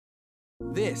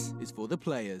This is for the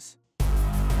players.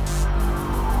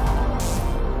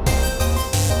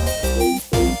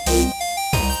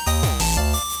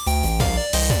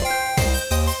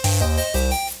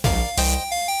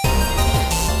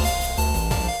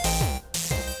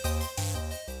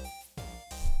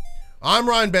 I'm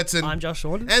Ryan Betson. I'm Josh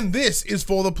Shorten. And this is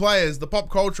For the Players, the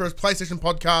PopCulturists PlayStation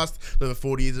podcast. Over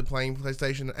 40 years of playing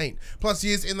PlayStation and 8 plus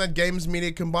years in that games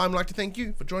media combined. We'd like to thank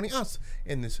you for joining us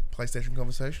in this PlayStation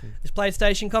conversation. This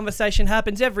PlayStation conversation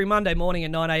happens every Monday morning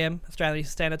at 9 a.m. Australian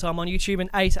Standard Time on YouTube and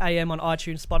 8 a.m. on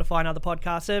iTunes, Spotify and other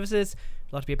podcast services. If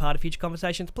you'd like to be a part of future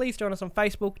conversations, please join us on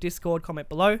Facebook, Discord, comment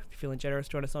below. If you're feeling generous,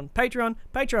 join us on Patreon,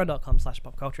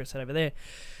 patreon.com/PopCulturists. Head over there.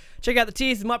 Check out the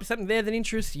tiers. There might be something there that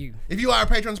interests you. If you are a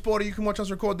Patreon supporter, you can watch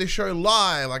us record this show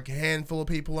live. Like a handful of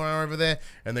people are over there,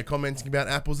 and they're commenting about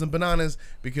apples and bananas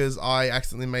because I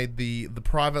accidentally made the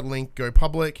private link go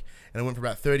public, and it went for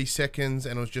about 30 seconds,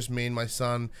 and it was just me and my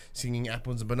son singing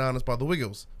 "Apples and Bananas" by the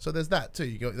Wiggles. So there's that too.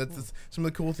 You go. That's some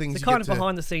of the cool things. The kind of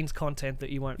behind the scenes content that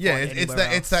you won't. Yeah, find it's anywhere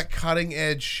else. It's that cutting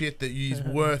edge shit that is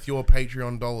worth your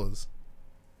Patreon dollars.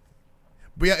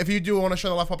 But yeah, if you do want to show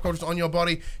the live pop cultures on your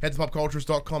body, head to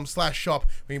popculturists.com/shop.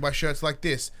 We can buy shirts like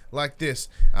this.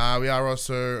 We are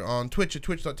also on Twitch at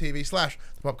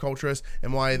twitch.tv/thepopculturists.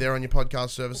 And while you're there on your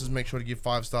podcast services, make sure to give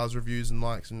 5 stars, reviews, and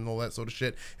likes, and all that sort of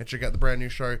shit. And check out the brand new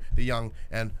show, The Young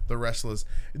and the Wrestlers.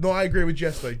 No, I agree with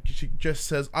Jess though. She just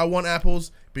says, I want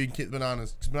apples, but you can get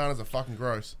bananas. Because bananas are fucking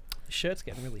gross. The shirt's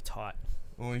getting really tight.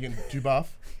 Well, you getting too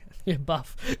buff? Yeah,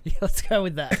 buff. Yeah, let's go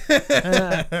with that.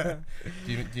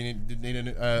 Do you need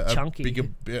a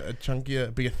Chunky.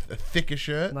 a thicker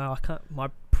shirt? No, I can't. My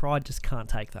pride just can't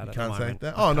take that. You at can't the moment.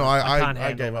 take that? Oh, no, I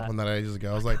can't gave up handle on that ages ago.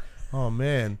 I was like, oh,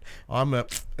 man, I'm a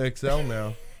XL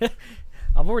now.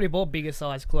 I've already bought bigger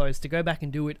size clothes. To go back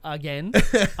and do it again,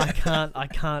 I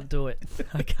can't do it.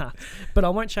 I can't. But I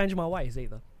won't change my ways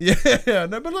either. Yeah,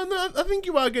 no, but I think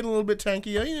you are getting a little bit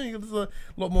tankier. You know, there's a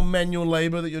lot more manual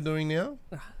labour that you're doing now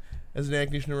as an air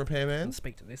conditioner repairman. I'll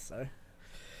speak to this, though.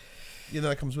 Yeah,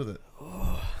 that comes with it.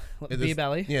 What, the beer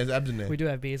belly? Yeah, there's abs in there. We do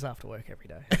have beers after work every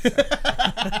day.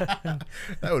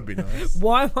 That would be nice.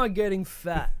 Why am I getting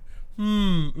fat? So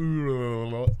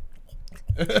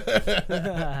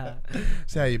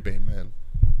how you been, man?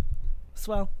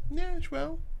 Swell. Yeah,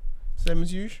 well, same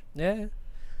as usual. Yeah.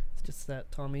 It's just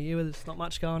that time of year where there's not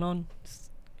much going on.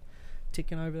 Just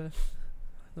ticking over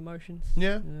the motions.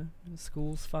 Yeah.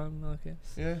 School's fun, I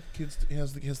guess. Yeah, kids.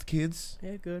 How's the kids?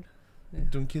 Yeah, good. Yeah.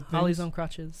 Doing kid things. Harley's on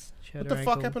crutches. She hurt What the her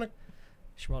fuck ankle. happened?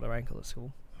 She rolled her ankle at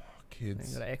school. Oh,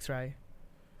 kids. Got an X-ray.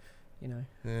 You know.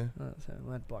 Yeah. So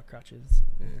I had black crutches.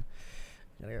 Yeah.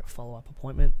 Gotta get a follow-up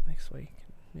appointment next week.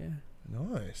 Yeah.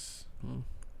 Nice.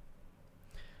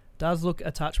 Does look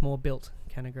a touch more built.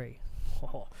 Can agree.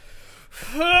 Woo!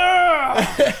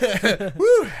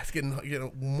 It's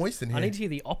getting moist in here. I need to hear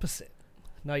the opposite.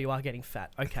 No, you are getting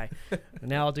fat. Okay.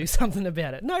 Now I'll do something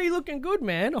about it. No, you're looking good,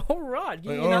 man. All right.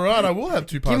 All right, I will have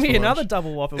 2 pies. Give me for another lunch.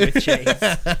 double whopper with cheese.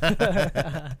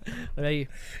 What about you?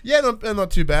 Yeah, not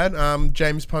too bad.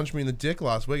 James punched me in the dick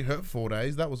last week. Hurt for 4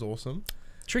 days. That was awesome.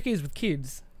 Trick is with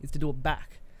kids is to do it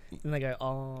back. And they go,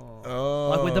 oh.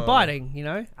 Like with the biting, you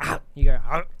know? You go,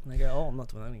 and they go, oh, I'm not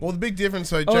doing anything. Well, the big difference...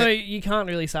 So Although you can't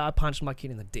really say I punched my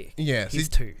kid in the dick. Yeah. He's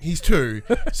 2. He's 2.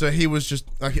 So he was just...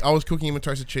 like, I was cooking him a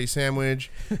toasted cheese sandwich.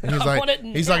 And he's like,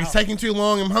 he's it's taking too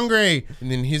long. I'm hungry.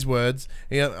 And then his words.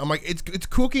 I'm like, it's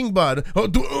cooking, bud.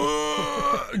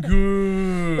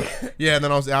 Good. Yeah, and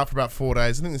then I was out for about 4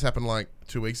 days. I think this happened like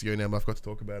 2 weeks ago now, but I forgot to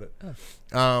talk about it.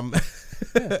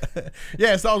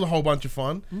 Yeah, so that was a whole bunch of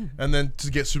fun. And then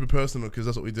to get super personal, because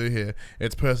that's what we do here,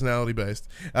 it's personality based.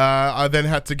 I then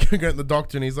had to go to the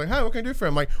doctor, and he's like, hey, what can I do for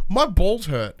him? I'm like, my balls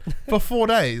hurt for 4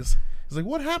 days. He's like,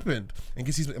 what happened? And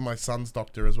because he's my son's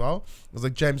doctor as well, I was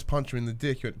like, James punched me in the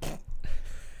dick. He went,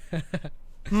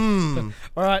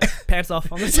 All right, pants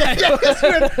off on the table.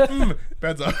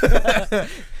 Pants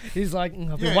off. He's like,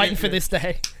 I've been waiting for this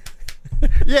day.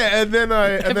 Yeah, and then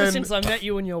Ever since I met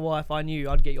you and your wife, I knew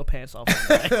I'd get your pants off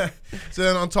one day. So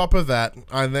then on top of that,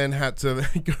 I then had to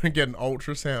go and get an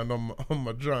ultrasound on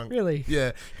my junk. Really?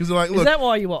 Yeah, because like, look. Is that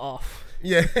why you were off?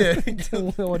 Yeah.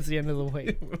 Towards the end of the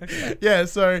week. Okay. Yeah,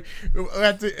 so I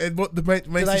had to. What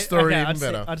makes the story even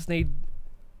better? I just need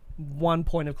one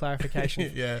point of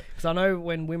clarification. Yeah. Because I know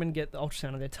when women get the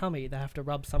ultrasound of their tummy, they have to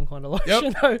rub some kind of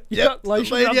lotion. Yep.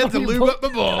 Lotion The lady had to on your lube up the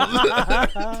balls.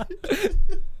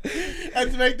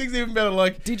 And to make things even better,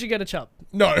 like... Did you get a chub?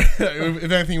 No.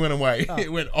 If anything went away,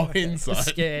 it went inside.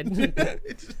 Scared.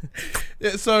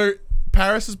 Yeah, so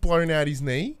Paris has blown out his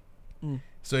knee.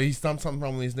 So he's done something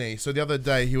wrong with his knee. So the other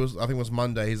day, I think it was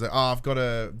Monday, he's like, oh, I've got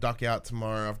to duck out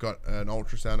tomorrow. I've got an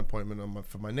ultrasound appointment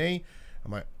for my knee.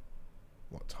 I'm like,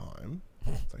 what time?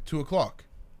 It's like 2 o'clock.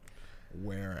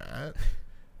 Where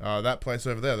at? That place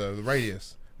over there, the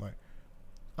Radius. I'm like,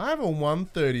 I have a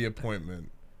 1:30 appointment,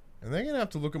 and they're going to have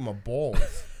to look at my balls.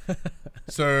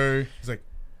 So he's like,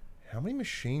 how many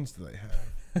machines do they have?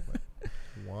 I'm like,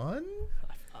 1?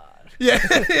 Yeah.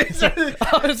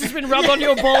 Oh, it's just been rubbed on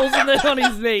your balls and then on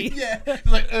his knee. Yeah.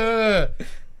 It's like,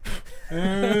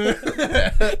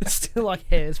 It's still like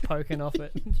hairs poking off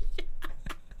it.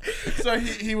 So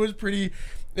he was pretty.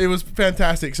 It was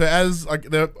fantastic. So as like,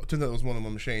 turns out there was more than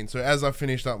one machine. So as I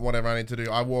finished up whatever I need to do,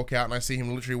 I walk out and I see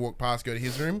him literally walk past, go to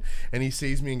his room, and he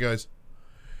sees me and goes,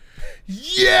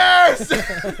 "Yes!"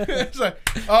 It's like,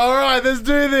 all right, let's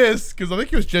do this. Because I think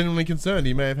he was genuinely concerned.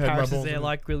 He may have had Paris my balls. is there,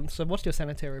 like, so what's your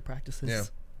sanitary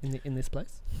practices in this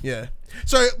place? Yeah.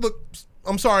 So look,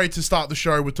 I'm sorry to start the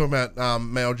show with talking about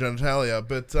male genitalia,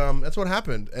 but that's what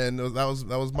happened, and that was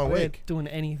my We're week. doing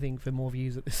anything for more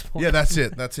views at this point. Yeah, that's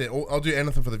it. That's it. I'll do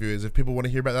anything for the viewers. If people want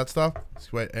to hear about that stuff,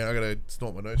 just wait. And I gotta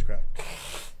snort my nose crack.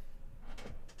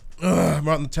 I'm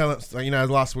right in the tail end. You know,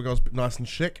 last week I was nice and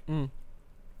chic.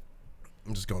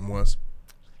 I'm just going worse.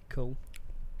 Cool.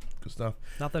 Good stuff.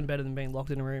 Nothing better than being locked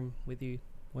in a room with you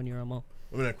when you're on mall.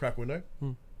 I'm in a crack window.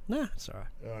 Nah, it's alright.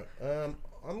 Alright.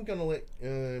 I'm gonna let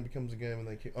it becomes a game and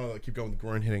they keep going with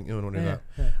groin hitting. I don't want to do that.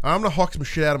 Yeah. I'm gonna hawk some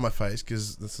shit out of my face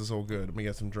because this is all good. Let me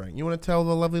get some drink. You want to tell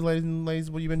the lovely ladies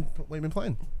what you've been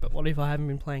playing? But what if I haven't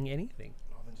been playing anything?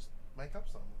 Oh, then just make up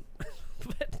something.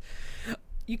 But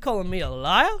you calling me a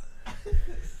liar?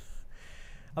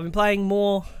 I've been playing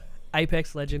more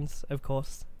Apex Legends, of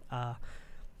course. I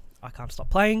can't stop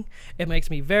playing. It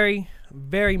makes me very,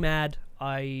 very mad.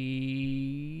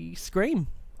 I scream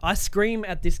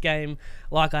at this game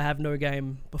like I have no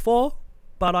game before,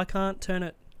 but I can't turn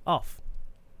it off.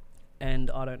 And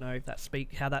I don't know if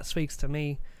how that speaks to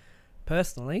me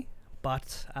personally,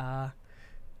 but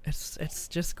it's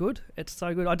just good. It's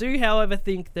so good. I do, however,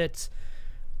 think that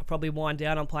I'll probably wind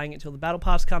down on playing it until the Battle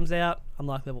Pass comes out. I'm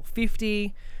like level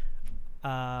 50.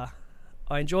 I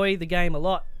enjoy the game a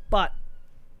lot, but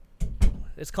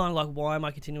it's kind of like, why am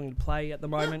I continuing to play at the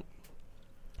moment?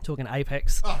 Talking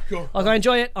Apex. Oh, cool. Like, I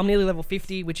enjoy it. I'm nearly level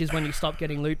 50, which is when you stop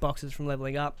getting loot boxes from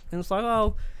leveling up. And it's like,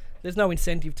 oh, there's no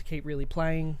incentive to keep really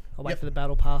playing. I'll wait for the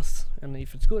Battle Pass, and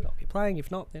if it's good, I'll keep playing. If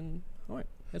not, then alright.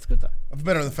 It's good, though. I'm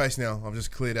better in the face now. I've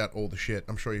just cleared out all the shit.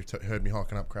 I'm sure you've heard me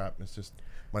hawking up crap. It's just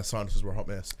my sinuses were a hot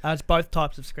mess. It's both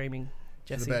types of screaming,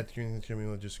 Jesse. The bad screaming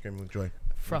or just screaming with joy?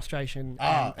 Frustration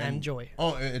and joy.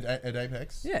 Oh, at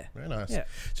Apex? Yeah. Very nice. Yeah.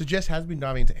 So Jess has been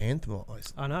diving into Anthem a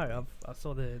lot. I know. I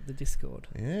saw the Discord.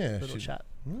 Yeah. Little chat.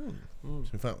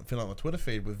 So fill out my Twitter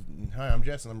feed with, "Hi, I'm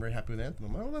Jess, and I'm very happy with Anthem."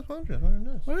 I'm like, "Oh, that's fine, Jess. Very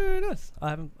nice." Very nice.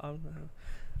 I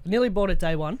nearly bought it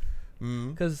day one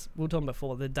because we were talking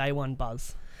before the day one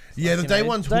buzz. It's yeah, like, the day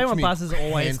one buzz is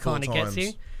always kind of gets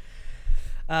you.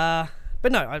 But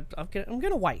no, I'm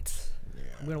gonna wait.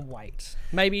 I'm gonna wait.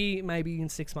 Maybe in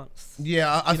 6 months.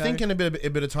 Yeah, I think in a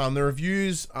bit of time. The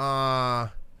reviews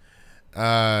are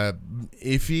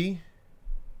iffy.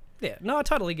 Yeah, no, I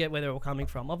totally get where they're all coming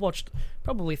from. I've watched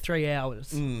probably 3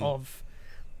 hours of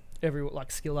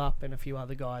Skill Up and a few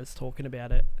other guys talking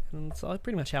about it, and so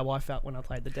pretty much how I felt when I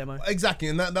played the demo. Exactly,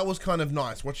 and that was kind of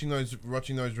nice watching those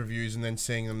reviews and then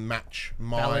seeing them match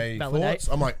my thoughts.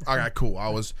 I'm like, okay, cool.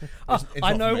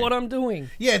 I know what I'm doing.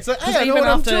 Yeah, it's like, hey, I know even what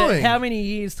I'm after doing. how many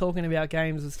years talking about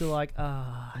games, it's still like,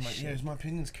 I'm like, shit. yeah, is my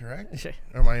opinions correct?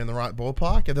 Am I in the right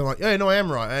ballpark? And they're like, yeah, no, I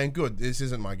am right. And good, this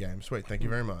isn't my game. Sweet, thank you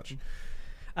very much.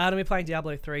 I've been playing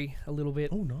Diablo 3 a little bit.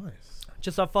 Oh, nice.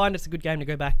 Just I find it's a good game to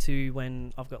go back to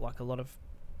when I've got like a lot of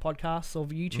podcasts or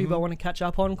YouTube I want to catch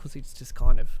up on, because it's just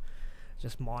kind of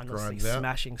just mindlessly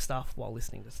smashing stuff while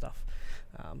listening to stuff.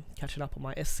 Catching up on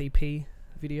my SCP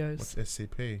videos. What's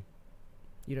SCP?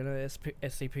 You don't know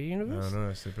SCP universe? No,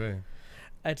 SCP.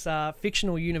 It's a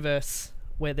fictional universe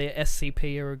where the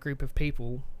SCP are a group of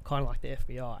people, kind of like the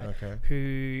FBI,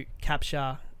 who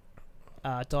capture,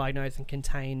 diagnose and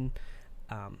contain,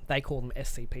 they call them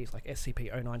SCPs, like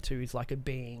SCP-092 is like a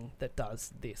being that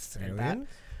does this and that.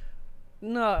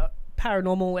 No,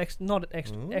 paranormal, not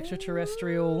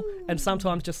extraterrestrial, and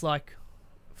sometimes just like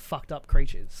fucked up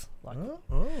creatures. Like, is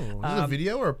it a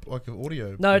video or like an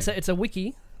audio? No, it's a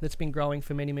wiki that's been growing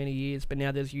for many, many years, but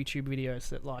now there's YouTube videos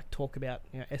that like talk about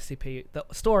SCP, the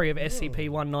story of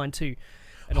SCP-192.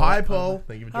 Hi, Paul.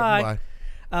 Thank you for dropping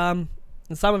by.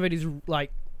 And some of it is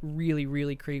like really,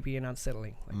 really creepy and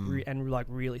unsettling, like and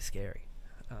really scary.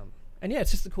 And yeah,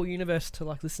 it's just a cool universe to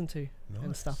like listen to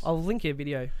and stuff. I'll link you a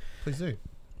video. Please do.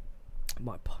 I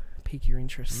might pique your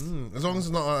interest. As long as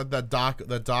it's not that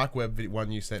dark web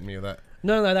one you sent me, or that.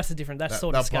 No, that's a different. That's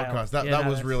sort of scale. Podcast. That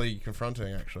was really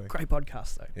confronting, actually. Great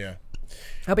podcast though. Yeah.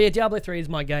 But yeah, Diablo 3 is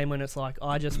my game when it's like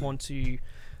I just want to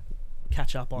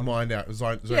catch up on.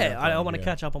 I want to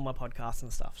catch up on my podcast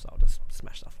and stuff, so I'll just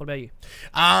smash stuff. What about you?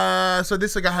 So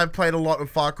this week I have played a lot of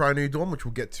Far Cry New Dawn, which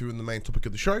we'll get to in the main topic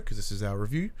of the show, because this is our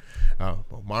review.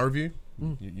 My review.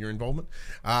 Your involvement.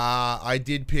 I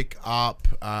did pick up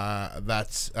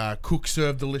Cook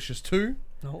Serve Delicious 2.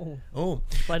 Oh.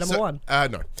 Play number one.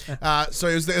 No. So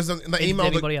it was an email.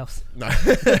 Anybody else? No.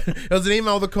 It was an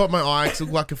email that caught my eye. It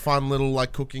looked like a fun little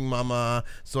like cooking mama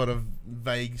sort of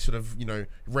vague sort of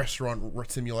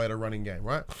restaurant simulator running game,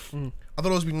 right? I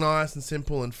thought it was be nice and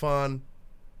simple and fun.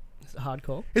 Is it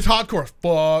hardcore? It's hardcore as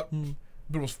fuck.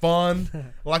 But it was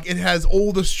fun. Like it has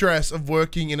all the stress of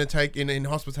working in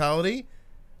hospitality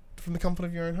from the comfort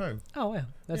of your own home. Oh wow,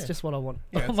 that's just what I want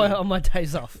Yeah, on my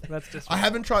days off. That's just. I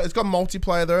haven't tried. It's got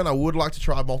multiplayer though, and I would like to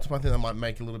try multiplayer. I think that might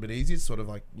make it a little bit easier. It's sort of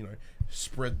like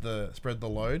spread the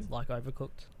load. Like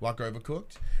Overcooked.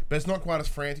 But it's not quite as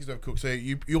frantic as Overcooked. So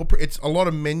it's a lot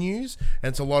of menus and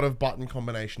it's a lot of button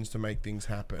combinations to make things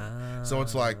happen. So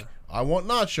it's like I want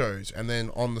nachos, and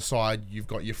then on the side you've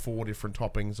got your 4 different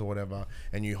toppings or whatever,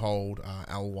 and you hold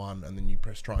L1, and then you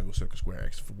press triangle, circle, square,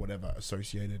 X for whatever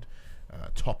associated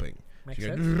topping. Makes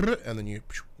So sense. and then you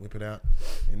whip it out,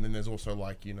 and then there's also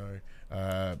like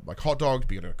like hot dogs,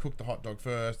 but you gotta cook the hot dog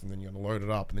first, and then you gotta load it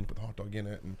up, and then put the hot dog in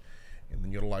it, and then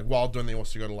you gotta like while doing that, you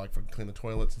also gotta like clean the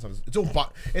toilets and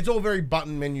stuff. It's all very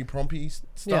button menu prompty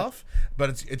stuff, but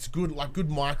it's good good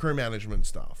micromanagement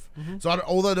stuff. So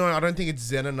although I don't think it's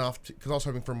zen enough, because I was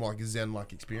hoping for more like a zen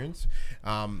like experience.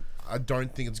 I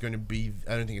don't think it's going to be.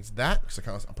 I don't think it's that, because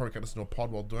I probably can't listen to a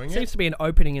pod while doing it. Seems to be an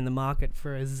opening in the market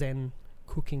for a zen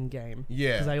cooking game.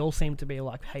 Yeah. Because they all seem to be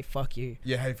like, hey, fuck you.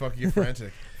 Yeah, hey, fuck you, you're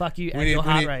frantic. Fuck you and your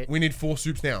heart rate. We need 4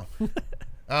 soups now.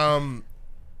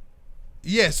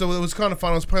 Yeah, so it was kind of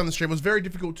fun. I was playing on the stream. It was very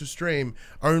difficult to stream,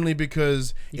 only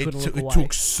because it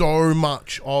took so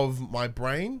much of my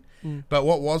brain. But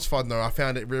what was fun, though, I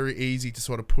found it very easy to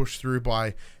sort of push through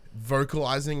by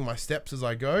vocalizing my steps as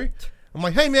I go. I'm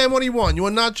like, hey man, what do you want? You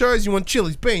want nachos? You want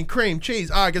chilies, bean, cream,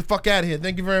 cheese? Alright, get the fuck out of here.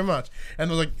 Thank you very much. And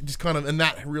I was like, just kind of, and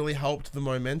that really helped the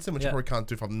momentum, which I probably can't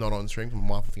do if I'm not on stream. My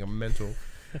wife will think I'm mental.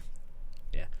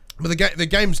 Yeah. But the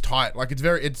game's tight. Like it's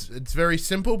very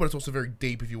simple, but it's also very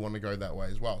deep if you want to go that way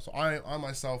as well. So I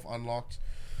myself unlocked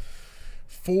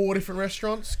 4 different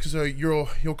restaurants, because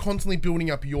you're constantly building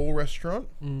up your restaurant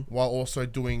while also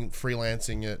doing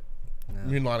freelancing at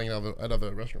moonlighting at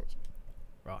other restaurants.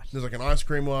 Right. There's like an ice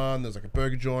cream one, there's like a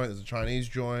burger joint, there's a Chinese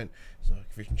joint, there's like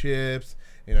fish and chips.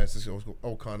 It's just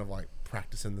all kind of like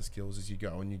practicing the skills as you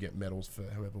go, and you get medals for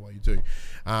however way you do.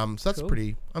 So that's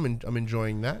pretty. I'm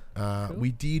enjoying that.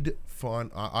 We did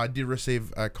find. I did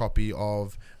receive a copy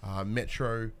of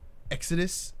Metro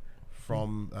Exodus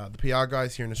from the PR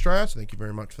guys here in Australia, so thank you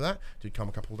very much for that. It did come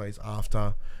a couple of days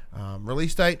after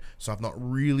release date, so I've not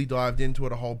really dived into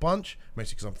it a whole bunch,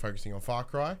 mostly because I'm focusing on Far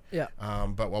Cry. Yeah.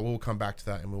 But we'll come back to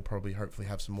that, and we'll probably hopefully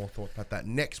have some more thoughts about that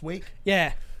next week.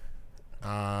 Yeah.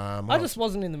 I just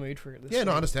wasn't in the mood for it. Yeah,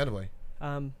 no, understandably.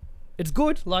 It's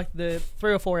good. Like the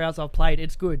 3 or 4 hours I've played,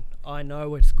 it's good. I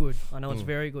know it's good. I know it's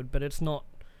very good, but it's not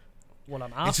what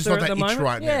I'm after it's just not at the that moment. itch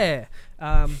right now.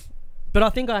 Yeah. But I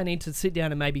think I need to sit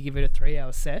down and maybe give it a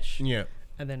 3-hour sesh. Yeah.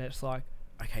 And then it's like,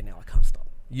 okay, now I can't stop.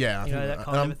 Yeah, I think that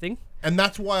kind of a thing. And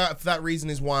that's why, for that reason,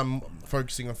 is why I'm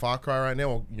focusing on Far Cry right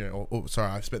now.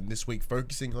 I've spent this week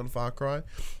focusing on Far Cry.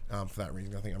 For that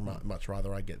reason, I think I'd much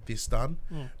rather I get this done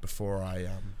before I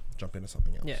jump into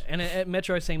something else. Yeah, and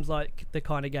Metro seems like the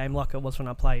kind of game like it was when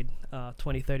I played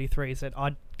 2033, is that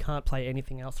I can't play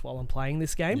anything else while I'm playing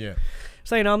this game. Yeah.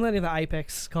 So, I'm letting the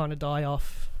Apex kind of die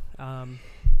off,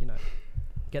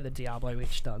 get the Diablo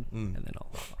itch done, and then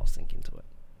I'll sink into it.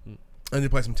 And you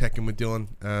play some Tekken with Dylan.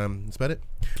 That's about it.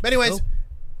 But anyways,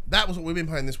 that was what we've been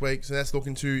playing this week. So let's look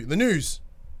into the news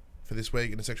for this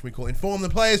week in a section we call Inform the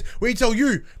Players. We tell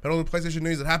you about all the PlayStation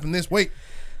news that happened this week.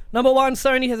 Number 1,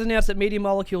 Sony has announced that Media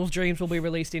Molecule's Dreams will be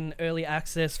released in early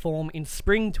access form in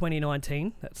spring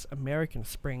 2019. That's American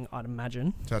spring, I'd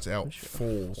imagine. So that's out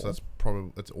fall. So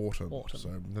that's autumn. So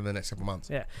then the next couple of months.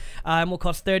 Yeah. Will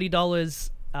cost $30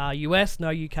 US, no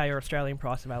UK or Australian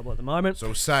price available at the moment.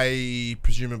 So say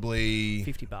presumably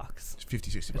 $50.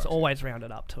 50, 60 It's bucks. always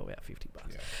rounded up to about $50.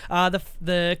 Yeah.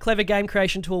 The Clever Game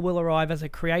Creation Tool will arrive as a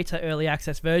creator early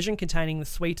access version containing the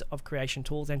suite of creation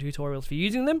tools and tutorials for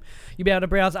using them. You'll be able to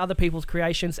browse other people's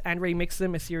creations and remix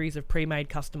them, a series of pre-made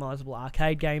customizable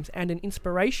arcade games, and an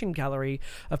inspiration gallery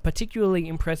of particularly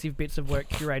impressive bits of work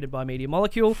curated by Media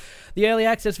Molecule. The early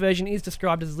access version is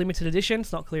described as limited edition.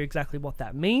 It's not clear exactly what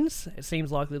that means. It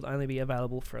seems likely it'll only be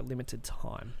available for a limited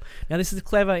time. Now, this is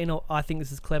clever. I think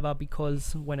this is clever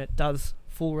because when it does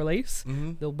full release,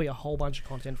 there'll be a whole bunch of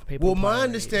content for people. Well, to play. my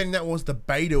understanding that was the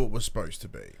beta it was supposed to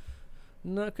be.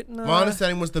 No. My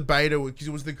understanding was the beta because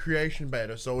it was the creation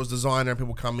beta, so it was designer and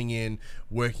people coming in,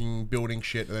 working, building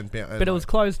shit, and then. But it was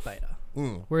closed beta.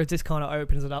 Whereas this kind of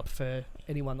opens it up for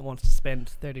anyone that wants to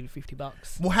spend $30 to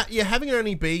 $50. Well, having it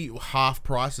only be half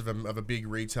price of a big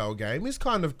retail game is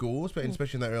kind of cool,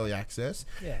 especially in that early access.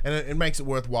 Yeah. And it makes it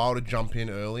worthwhile to jump in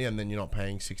early, and then you're not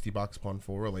paying $60 upon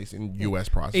full release in US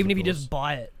prices. Even if you just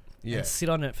buy it Yeah. and sit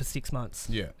on it for 6 months.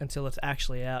 Yeah. Until it's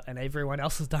actually out and everyone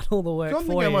else has done all the work I for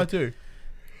think you. I might do.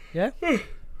 Yeah?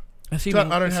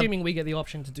 Assuming we get the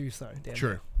option to do so. Dan.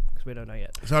 True. Because we don't know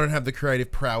yet. So I don't have the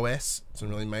creative prowess to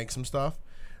really make some stuff.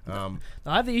 I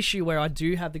have the issue where I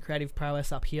do have the creative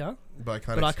prowess up here, but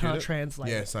I can't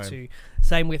translate it same. to.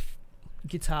 Same with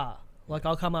guitar. Like,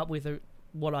 I'll come up with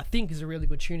what I think is a really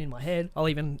good tune in my head. I'll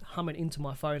even hum it into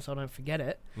my phone so I don't forget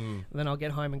it. And then I'll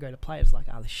get home and go to play. It's like,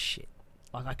 this shit.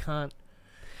 Like, I can't.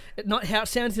 Not how it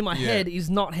sounds in my head is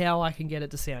not how I can get it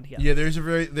to sound here. Yeah,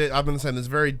 I've been saying there's a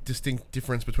very distinct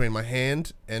difference between my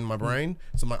hand and my brain.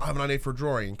 So I'm like, I have an idea for a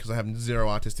drawing because I have zero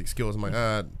artistic skills. I'm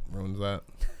like, ruins that.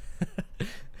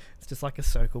 It's just like a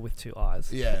circle with two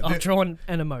eyes. Yeah. I've drawn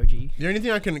an emoji. The only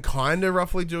thing I can kind of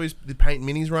roughly do is the paint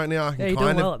minis right now. I can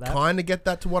kind of get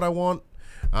that to what I want.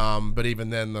 But even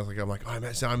then, I'm like,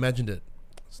 I imagined it.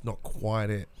 It's not quite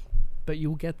it. But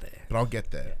you'll get there. But I'll get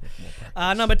there.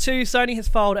 Number 2, Sony has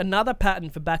filed another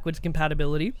patent for backwards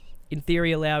compatibility, in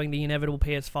theory allowing the inevitable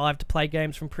PS5 to play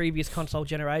games from previous console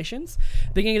generations.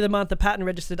 Beginning of the month, the patent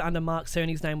registered under Mark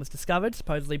Cerny's name was discovered,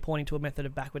 supposedly pointing to a method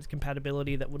of backwards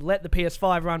compatibility that would let the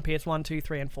PS5 run PS1, 2,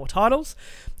 3, and 4 titles.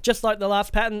 Just like the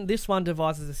last patent, this one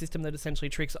devises a system that essentially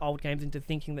tricks old games into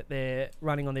thinking that they're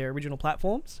running on their original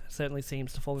platforms. It certainly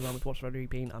seems to fall in line with what's already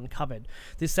been uncovered.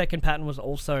 This second patent was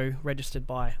also registered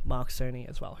by Mark Cerny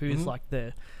as well, who's like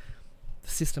the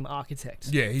system architect.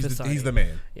 Yeah, he's the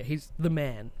man. Yeah, he's the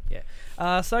man. Yeah.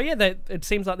 It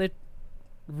seems like they're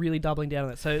really doubling down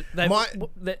on it. So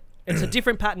it's a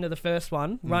different pattern of the first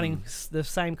one, running the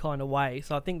same kind of way.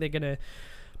 So I think they're gonna,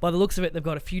 by the looks of it, they've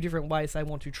got a few different ways they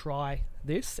want to try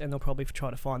this, and they'll probably try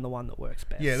to find the one that works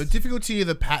best. Yeah, the difficulty of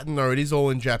the pattern though, it is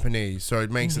all in Japanese, so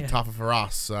it makes it tougher for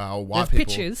us or white There's people.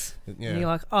 pictures, and you're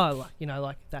like,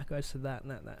 like that goes to that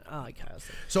and that and that. Oh, okay. I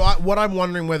see. So what I'm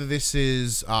wondering whether this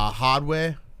is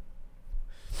hardware.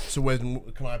 So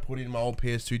can I put in my old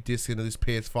PS2 disc into this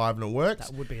PS5 and it works?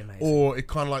 That would be amazing. Or it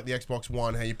kind of like the Xbox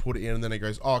One, how you put it in and then it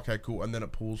goes, okay, cool, and then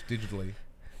it pulls digitally.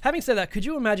 Having said that, could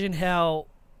you imagine how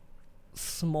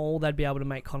small they'd be able to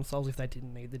make consoles if they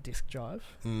didn't need the disc drive?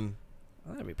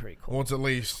 That'd be pretty cool. Well, it's at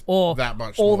least that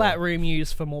much all smaller. that room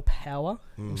used for more power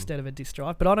instead of a disc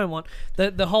drive. But I don't want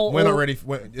the whole. We're not ready.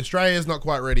 Australia's not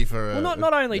quite ready for. Well,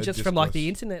 not only just from like the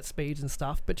internet speeds and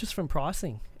stuff, but just from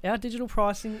pricing. Our digital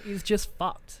pricing is just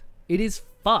fucked. It is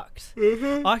fucked.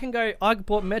 I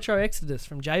bought Metro Exodus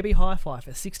from JB Hi-Fi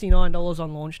for $69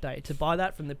 on launch day. To buy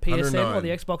that from the PSN or the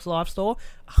Xbox Live Store,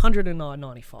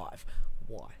 $109.95.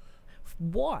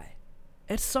 Why?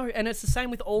 It's so, and it's the same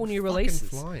with all new releases.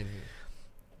 Flying here.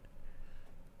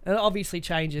 And it obviously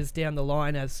changes down the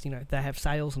line as they have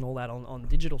sales and all that on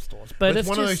digital stores. But it's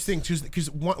one of those things because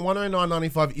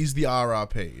 $109.95 is the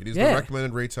RRP. It is the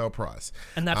recommended retail price,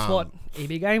 and that's what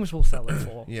EB Games will sell it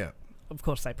for. Yeah. Of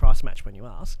course, they price match when you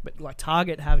ask, but like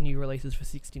Target have new releases for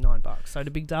 $69. So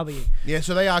the big W. Yeah,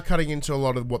 so they are cutting into a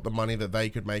lot of what the money that they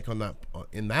could make on that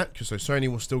because so Sony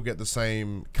will still get the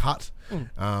same cut.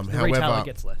 The retailer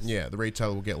gets less. Yeah, the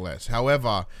retailer will get less.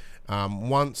 However,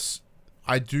 once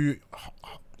I do.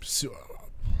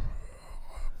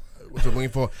 What I'm looking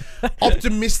for,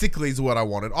 optimistically is what I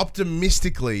wanted.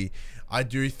 Optimistically, I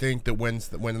do think that when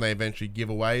they eventually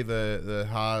give away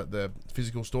the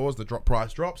physical stores, the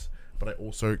price drops. But I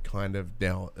also kind of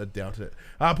doubt it.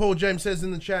 Paul James says in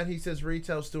the chat, he says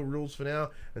retail still rules for now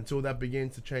until that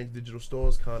begins to change. Digital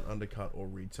stores can't undercut or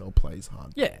retail plays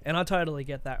hard. Yeah, and I totally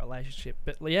get that relationship.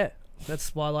 But yeah,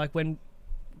 that's why when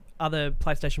other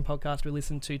PlayStation podcast we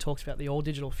listen to talks about the all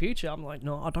digital future. I'm like,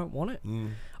 no, I don't want it.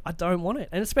 I don't want it,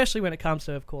 and especially when it comes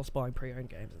to, of course, buying pre-owned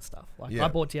games and stuff. Like I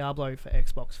bought Diablo for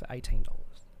Xbox for $18,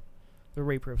 the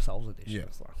Reaper of Souls edition,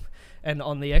 and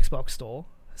on the Xbox store,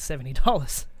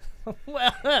 $70.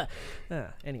 Well,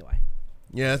 anyway.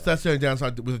 Yeah, that's the only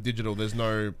downside with digital. There's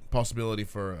no possibility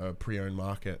for a pre-owned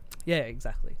market. Yeah,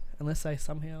 exactly. Unless they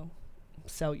somehow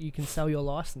you can sell your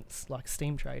license, like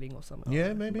Steam trading or something.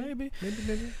 Yeah, maybe.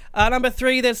 Number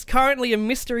 3, there's currently a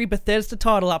mystery Bethesda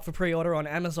title up for pre-order on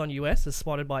Amazon US, as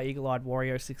spotted by Eagle-Eyed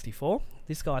Wario64.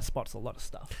 This guy spots a lot of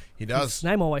stuff. He does. His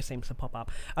name always seems to pop up.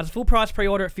 It's a full price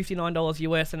pre-order at $59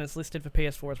 US, and it's listed for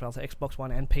PS4 as well as Xbox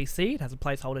One and PC. It has a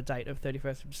placeholder date of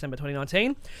 31st of December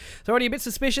 2019. It's already a bit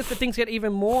suspicious, but things get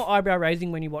even more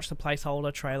eyebrow-raising when you watch the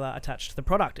placeholder trailer attached to the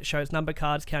product. It shows number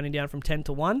cards counting down from 10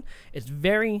 to 1. It's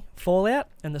very Fallout,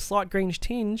 and the slight green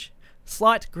tinge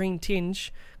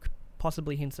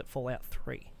possibly hints at Fallout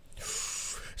 3.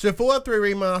 So Fallout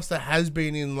 3 Remaster has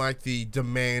been in like the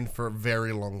demand for a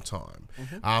very long time.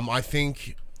 I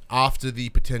think after the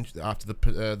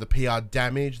PR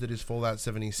damage that is Fallout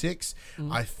 76,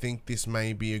 I think this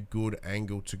may be a good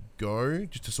angle to go,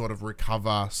 just to sort of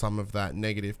recover some of that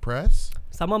negative press.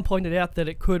 Someone pointed out that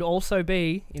it could also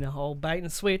be, in a whole bait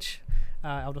and switch,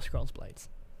 Elder Scrolls Blades.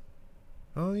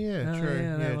 Oh yeah, true.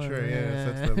 Yeah, True. Yeah,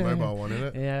 that's the mobile one,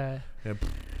 isn't it? Yeah. Yep.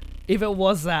 If it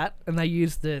was that, and they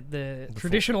used the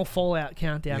traditional Fallout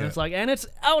countdown, it's like, and it's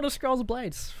Elder Scrolls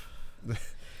Blades.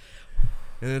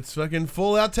 And it's fucking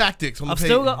Fallout Tactics on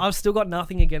the I've still got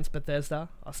nothing against Bethesda.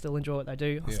 I still enjoy what they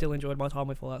do. I still enjoyed my time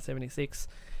with Fallout 76.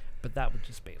 But that would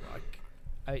just be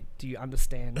like, do you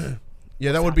understand?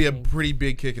 Yeah, that would be a pretty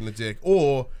big kick in the dick.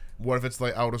 Or what if it's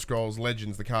like Elder Scrolls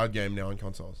Legends, the card game, now on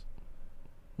consoles?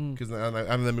 Because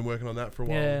haven't they been working on that for a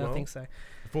while as well? I think so.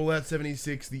 Fallout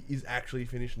 76 is actually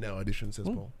finished now edition, says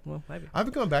Paul. Well, maybe. I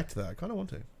haven't gone back to that. I kind of want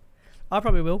to. I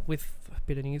probably will, with a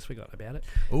bit of news we got about it.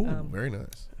 Oh, very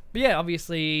nice. But yeah,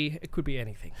 obviously, it could be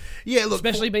anything. Yeah, look.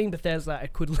 Especially being Bethesda,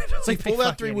 it could literally be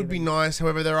Fallout 3 would anything. be nice.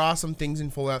 However, there are some things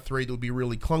in Fallout 3 that would be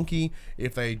really clunky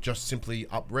if they just simply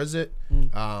up-res it.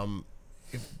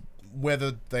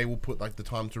 Whether they will put like the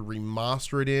time to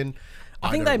remaster it in,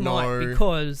 I think they might,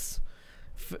 because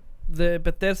the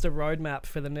Bethesda roadmap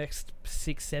for the next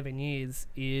 6-7 years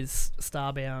is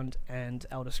Starbound and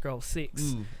Elder Scrolls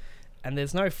 6. And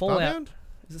there's no Fallout. Starbound?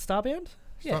 Is it Starbound?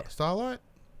 Yeah. Starlight?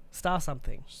 Star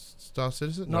something. Star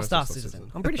Citizen? Not No, Star it's Citizen.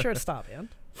 I'm pretty sure it's Starbound.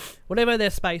 Whatever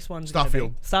their space one's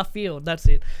Starfield. Starfield, that's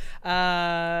it.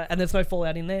 And there's no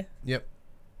Fallout in there. Yep.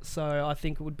 So I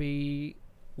think it would be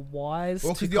wise.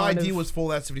 Well, because the idea was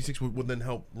Fallout 76 would then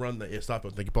help run the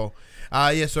Starfield. Thank you, Paul.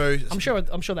 So I'm sure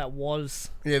that was.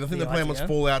 Yeah, I think the plan was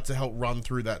Fallout to help run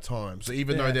through that time. So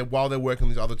even though while they're working on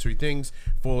these other two things,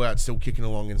 Fallout's still kicking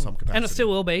along in some capacity. And it still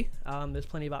will be. There's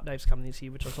plenty of updates coming this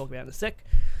year, which I'll talk about in a sec.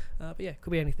 But yeah, could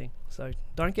be anything. So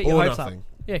don't get your hopes up.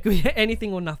 Yeah, could be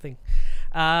anything or nothing.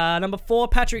 Number 4,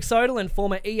 Patrick Soderlund,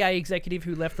 former EA executive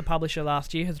who left the publisher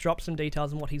last year, has dropped some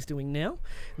details on what he's doing now.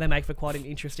 They make for quite an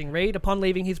interesting read. Upon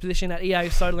leaving his position at EA,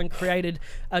 Soderlund created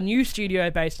a new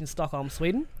studio based in Stockholm,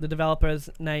 Sweden. The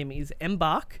developer's name is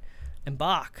Embark.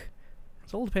 Embark.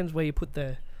 It all depends where you put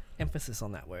the emphasis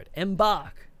on that word.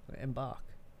 Embark.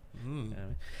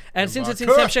 And since its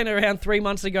inception around 3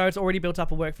 months ago, it's already built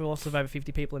up a workforce of over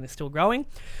 50 people and is still growing.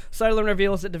 Soderlund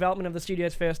reveals that development of the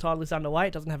studio's first title is underway.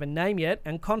 It doesn't have a name yet,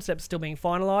 and concepts still being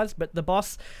finalised, but the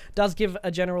boss does give a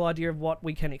general idea of what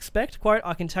we can expect. Quote,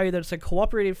 I can tell you that it's a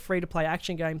cooperative, free-to-play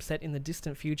action game set in the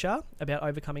distant future about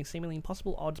overcoming seemingly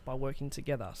impossible odds by working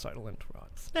together, Soderlund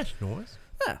writes. That's nice.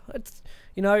 Yeah, it's,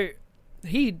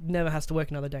 he never has to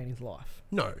work another day in his life.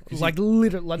 No. Like,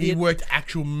 literally. He worked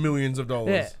actual millions of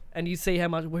dollars. Yeah, and you see how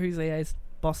much. Who's EA's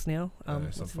boss now?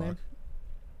 What's his name?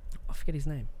 I forget his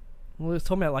name. We were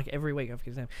talking about like every week. I forget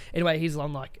his name. Anyway, he's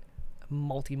on like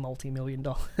multi-million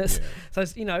dollars. Yeah. So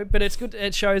it's, but it's good.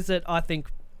 It shows that I think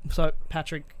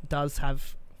Patrick does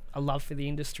have a love for the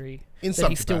industry. In that some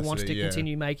he still capacity, wants to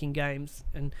continue making games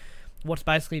and what's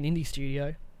basically an indie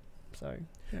studio. So.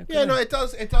 Yeah, no, it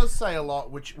does say a lot,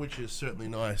 which is certainly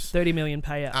nice. 30 million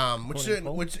payout.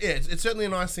 It's certainly a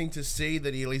nice thing to see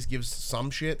that he at least gives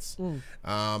some shits.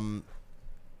 I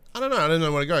don't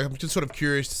know where to go. I'm just sort of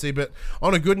curious to see, but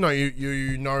on a good note,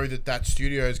 you know that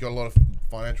studio's got a lot of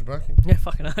financial backing. Yeah,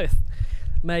 fucking oath.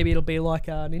 Maybe it'll be like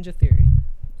Ninja Theory,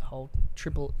 the whole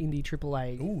triple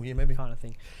A. Ooh, yeah, maybe kind of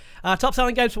thing. Top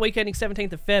selling games for week ending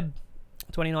 17th of Feb.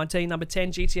 2019, number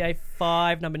 10, GTA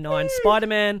 5, number 9,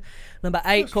 Spider-Man, number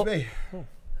 8,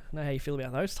 know how you feel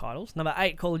about those titles. Number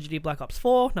 8, Call of Duty Black Ops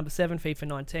 4. Number 7, FIFA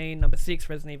 19. Number 6,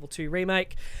 Resident Evil 2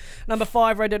 Remake. Number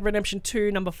 5, Red Dead Redemption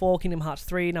 2. Number 4, Kingdom Hearts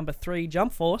 3. Number 3,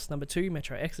 Jump Force. Number 2,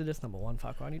 Metro Exodus. Number 1,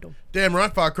 Far Cry New Dawn. Damn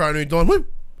right, Far Cry New Dawn. Woo!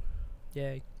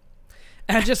 Yay.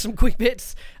 And just some quick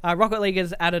bits. Rocket League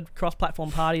has added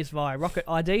cross-platform parties via Rocket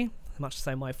ID, much the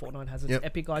same way Fortnite has its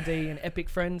Epic ID and Epic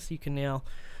Friends. You can now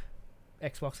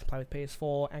Xbox can play with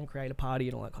PS4 and create a party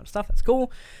and all that kind of stuff. That's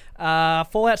cool.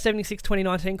 Fallout 76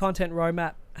 2019 content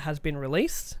roadmap has been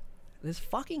released. There's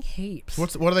fucking heaps.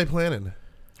 What are they planning?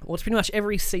 Well, it's pretty much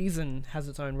every season has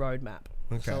its own roadmap.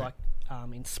 Okay. So like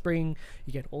in spring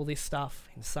you get all this stuff.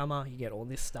 In summer you get all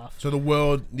this stuff. So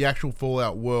the actual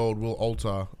Fallout world will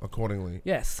alter accordingly.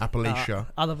 Yes. Appalachia.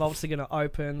 Other vaults are going to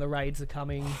open. The raids are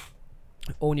coming.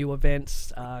 All new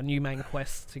events, new main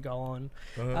quests to go on,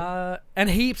 and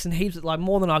heaps, like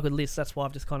more than I could list. That's why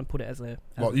I've just kind of put it as a.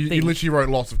 You literally wrote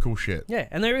lots of cool shit. Yeah,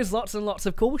 and there is lots and lots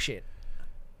of cool shit.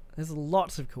 There's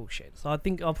lots of cool shit. So I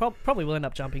think I'll probably will end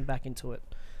up jumping back into it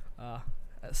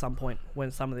at some point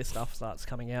when some of this stuff starts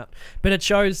coming out. But it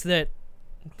shows that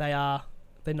they're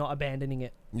not abandoning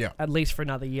it. Yeah. At least for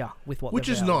another year with what. Which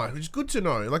is nice. Which is good to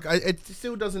know. Like, it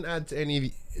still doesn't add to any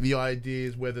of the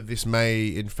ideas whether this may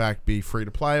in fact be free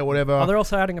to play or whatever. Oh, they're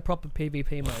also adding a proper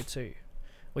PvP mode too,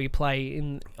 where you play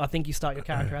in. I think you start your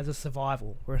character as a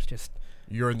survival, where it's just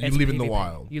you live in the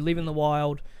wild. You live in the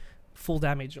wild, full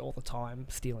damage all the time,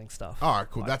 stealing stuff. All right,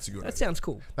 cool. Like, that's a good. That idea. sounds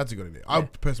cool. That's a good idea. I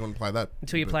personally want to play that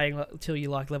until you're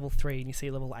like level 3 and you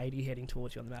see level 80 heading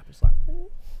towards you on the map. It's like.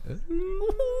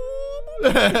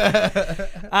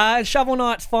 Shovel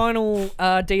Knight's final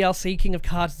DLC, King of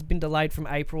Cards, has been delayed from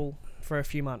April for a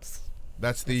few months.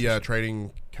 That's the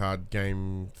trading card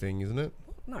game thing, isn't it?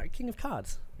 No, King of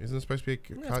Cards. Isn't it supposed to be a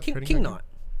card trading King game? Knight.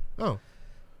 Oh,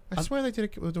 I swear they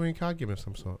were doing a card game of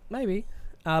some sort. Maybe,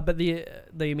 but the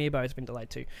amiibo has been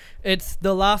delayed too. It's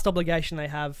the last obligation they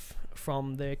have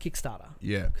from the Kickstarter.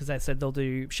 Yeah. Because they said they'll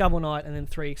do Shovel Knight and then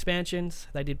 3 expansions.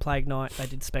 They did Plague Knight. They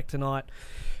did Spectre Knight.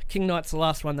 King Knight's the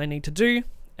last one they need to do,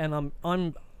 and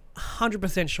I'm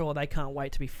 100% sure they can't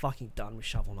wait to be fucking done with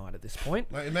Shovel Knight at this point.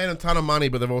 It made a ton of money,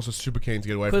 but they're also super keen to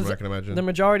get away from it, I can imagine. The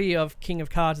majority of King of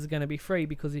Cards is going to be free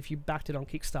because if you backed it on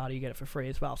Kickstarter, you get it for free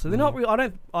as well. So they're not.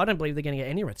 I don't believe they're going to get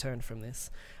any return from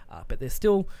this, but there's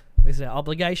an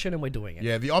obligation, and we're doing it.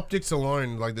 Yeah, the optics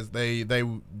alone, like there's the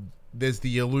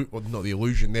not the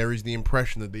illusion. There is the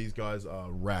impression that these guys are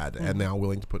rad and they are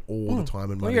willing to put all the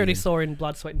time and money. We already saw in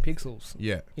Blood, Sweat and Pixels.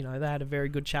 Yeah, you know, they had a very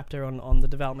good chapter on the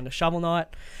development of Shovel Knight,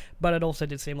 but it also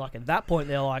did seem like at that point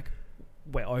they're like,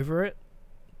 we're over it,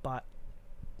 but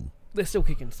they're still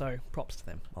kicking. So props to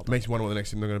them. Makes you wonder what the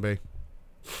next thing they're going to be.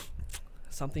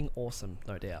 Something awesome,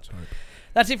 no doubt.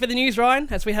 That's it for the news, Ryan.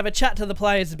 As we have a chat to the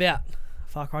players about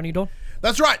Far Cry New Dawn.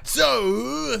 That's right.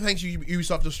 So, thanks to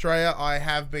Ubisoft Australia, I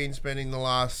have been spending the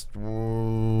last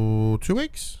 2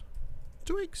 weeks?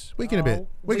 2 weeks? Week and a bit.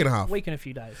 Week and a half. Week and a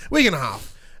few days. Week and a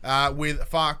half. With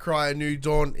Far Cry New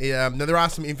Dawn. Now, there are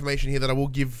some information here that I will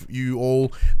give you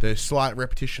all the slight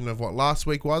repetition of what last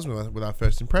week was with our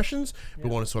first impressions. Yep.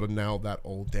 We want to sort of nail that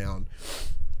all down.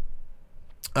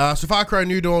 So Far Cry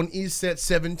New Dawn is set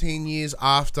 17 years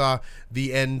after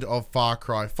the end of Far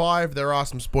Cry 5. There are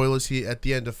some spoilers here at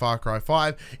the end of Far Cry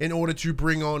 5 in order to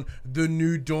bring on the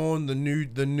New Dawn, the new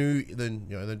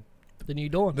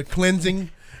Dawn, the cleansing.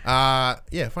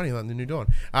 Funny like the New Dawn.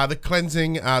 The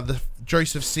cleansing. The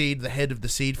Joseph Seed, the head of the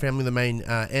Seed family, the main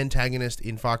antagonist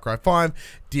in Far Cry 5,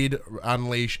 did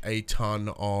unleash a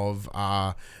ton of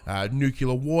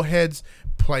nuclear warheads,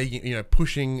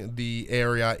 pushing the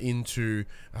area into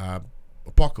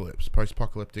apocalypse,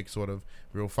 post-apocalyptic sort of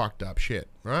real fucked up shit,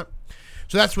 right?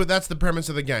 So that's the premise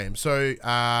of the game. So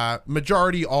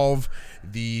majority of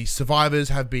the survivors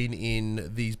have been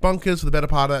in these bunkers for the better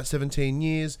part of that 17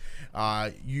 years.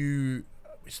 You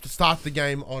start the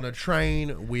game on a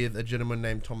train with a gentleman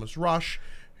named Thomas Rush.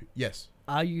 Yes.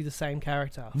 Are you the same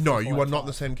character? No, you are not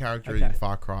the same character in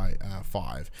Far Cry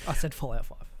 5. I said Fallout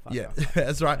 5.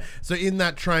 That's right. So in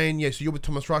that train, so you're with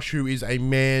Thomas Rush, who is a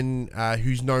man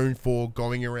who's known for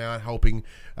going around helping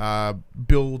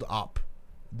build up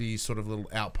these sort of little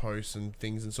outposts and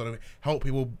things and sort of help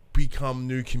people become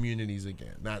new communities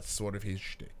again. That's sort of his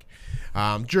shtick.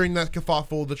 During that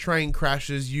kerfuffle, the train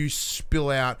crashes, you spill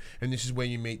out, and this is where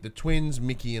you meet the twins,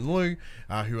 Mickey and Lou,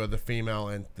 who are the female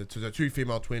and the two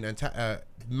female twin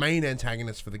main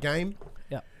antagonists for the game.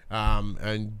 Yeah.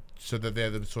 And so that they're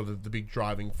the sort of the big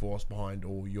driving force behind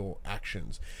all your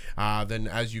actions. Then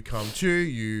as you come to,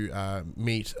 you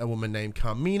meet a woman named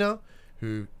Carmina,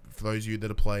 who, for those of you that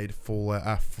have played for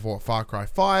Far Cry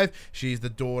 5, she's the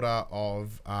daughter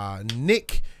of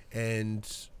Nick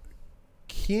and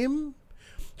Kim.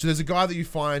 So there's a guy that you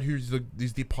find who's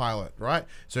the pilot, right?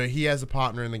 So he has a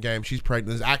partner in the game. She's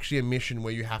pregnant. There's actually a mission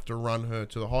where you have to run her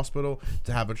to the hospital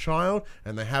to have a child,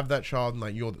 and they have that child, and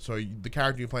like the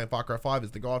character you play in Far Cry 5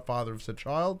 is the godfather of said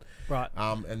child. Right.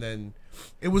 And then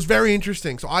it was very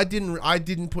interesting. So I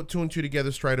didn't put two and two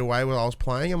together straight away while I was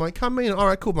playing. I'm like, come in, all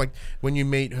right, cool. I'm like, when you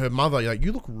meet her mother, you're like,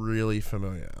 you look really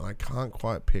familiar, and I can't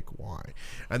quite pick why.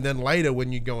 And then later,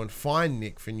 when you go and find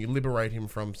Nick and you liberate him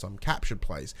from some captured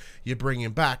place, you bring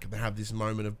him back. And they have this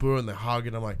moment of boo, and they hug,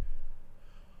 and I'm like,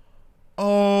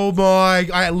 oh my,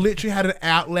 I literally had an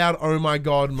out loud oh my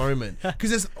god moment,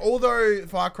 because although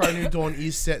Far Cry New Dawn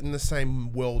is set in the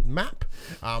same world map,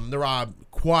 there are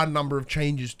quite a number of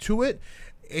changes to it.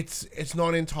 It's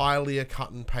not entirely a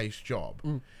cut and paste job.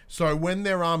 So when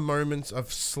there are moments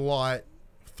of slight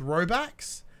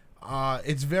throwbacks,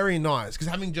 it's very nice, because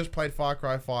having just played Far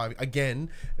Cry 5 again,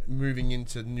 moving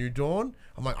into New Dawn,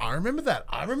 I'm like, I remember that,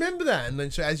 and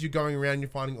then so as you're going around, you're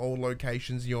finding old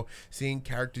locations, you're seeing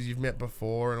characters you've met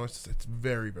before, and it's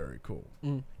very, very cool.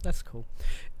 That's cool.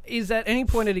 Is at any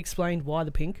point it explained why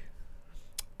the pink?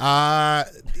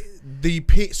 The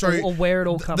pink, sorry, or where it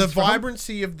all comes from? from?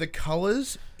 Vibrancy of the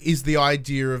colors is the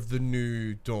idea of the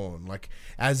New Dawn, like,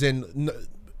 as in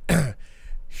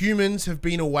humans have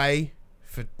been away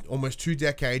for almost 2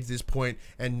 decades at this point,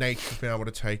 and nature's been able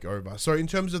to take over. So in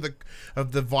terms of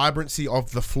the vibrancy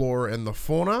of the flora and the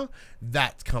fauna,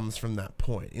 that comes from that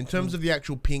point. In terms of the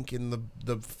actual pink in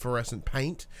the fluorescent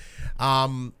paint,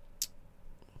 you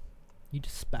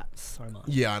just spat so much.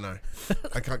 Yeah, I know.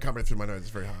 I can't breathe through my nose. It's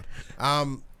very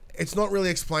hard. It's not really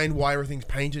explained why everything's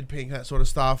painted pink, that sort of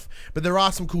stuff. But there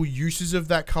are some cool uses of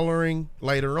that coloring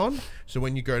later on. So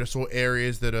when you go to sort of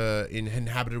areas that are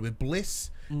inhabited with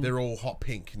bliss, they're all hot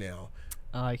pink now.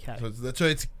 Okay. So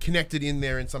it's connected in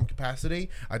there in some capacity.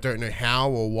 I don't know how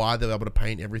or why they're able to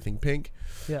paint everything pink.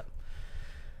 Yeah.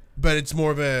 But it's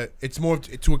more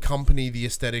to accompany the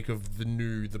aesthetic of the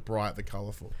new, the bright, the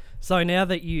colourful. So now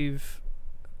that you've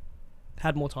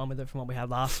had more time with it from what we had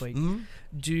last week,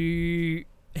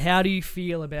 how do you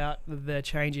feel about the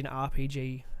change in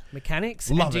RPG mechanics?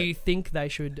 Love do it. you think they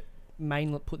should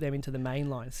put them into the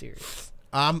mainline series?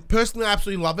 Personally, I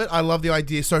absolutely love it. I love the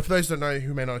idea. So for those that don't know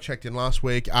who may not have checked in last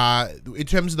week, in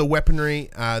terms of the weaponry,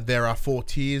 there are 4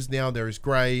 tiers now. There is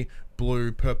grey,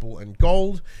 blue, purple, and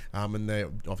gold. And they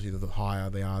obviously the higher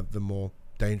they are, the more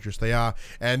dangerous they are,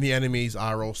 and the enemies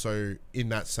are also in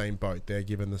that same boat. They're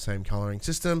given the same coloring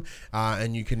system,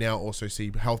 and you can now also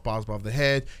see health bars above the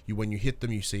head. When you hit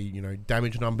them, you see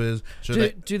damage numbers. So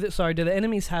do the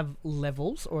enemies have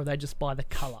levels, or are they just by the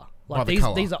color? Like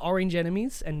these are orange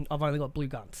enemies, and I've only got blue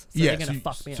guns, so they're gonna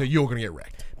fuck me up. So you're gonna get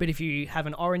wrecked. But if you have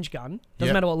an orange gun,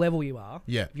 doesn't matter what level you are.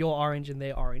 Yeah. If you're orange and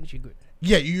they're orange, you're good.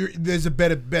 Yeah, there's a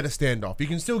better standoff. You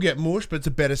can still get mush, but it's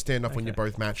a better standoff when you're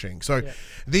both matching. So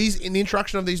the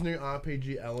introduction of these new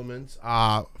RPG elements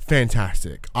are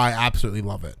fantastic. I absolutely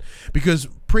love it. Because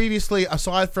previously,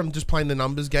 aside from just playing the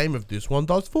numbers game of this one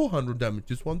does 400 damage,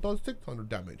 this one does 600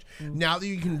 damage, now that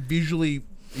you can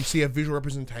you see a visual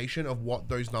representation of what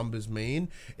those numbers mean,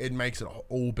 it makes it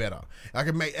all better. Like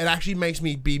it actually makes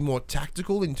me be more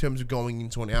tactical in terms of going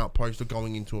into an outpost or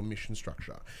going into a mission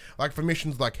structure. Like for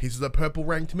missions like, this is a purple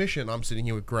ranked mission, I'm sitting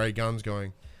here with grey guns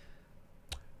going,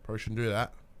 probably shouldn't do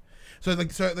that. So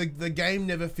the game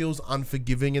never feels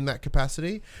unforgiving in that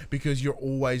capacity, because you're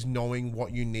always knowing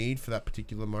what you need for that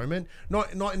particular moment.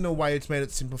 Not in a way it's made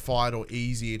it simplified or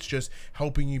easy, it's just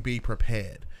helping you be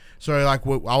prepared. So like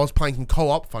I was playing some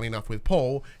co-op, funny enough, with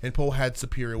Paul, and Paul had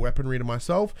superior weaponry to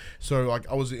myself. So like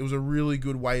it was a really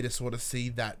good way to sort of see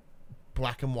that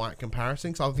black and white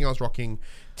comparison. So I think I was rocking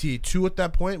tier 2 at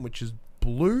that point, which is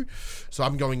blue. So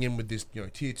I'm going in with this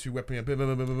tier 2 weaponry,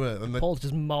 and Paul's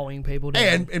just mowing people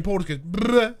down. And Paul just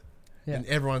goes, and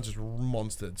everyone's just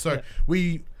monstered. So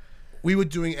we were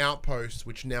doing outposts,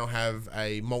 which now have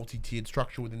a multi-tiered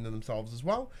structure within themselves as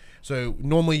well. So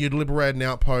normally you'd liberate an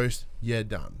outpost,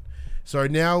 done. So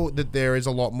now that there is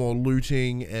a lot more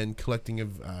looting and collecting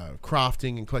of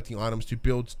crafting and collecting items to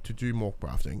build to do more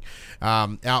crafting,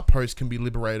 outposts can be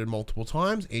liberated multiple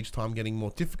times, each time getting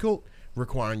more difficult,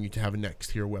 requiring you to have a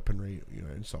next tier weaponry,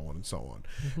 and so on and so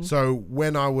on. So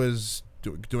when I was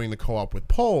doing the co-op with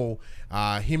Paul,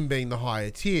 him being the higher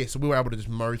tier, so we were able to just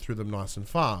mow through them nice and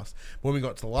fast. When we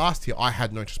got to the last tier, I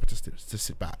had no choice but to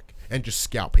sit back and just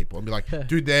scout people and be like,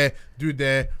 dude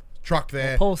there, truck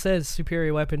there. Well, Paul says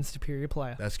superior weapon, superior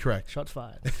player. That's correct. Shots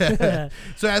fired.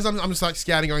 So as I'm just like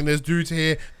scouting, going, there's dudes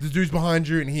here, there's dudes behind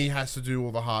you, and he has to do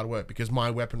all the hard work, because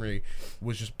my weaponry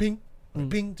was just ping,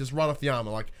 ping, just right off the armor.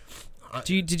 Like,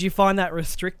 did you find that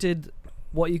restricted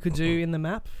what you could do in the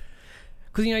map?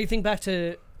 Because, you know, you think back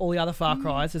to all the other Far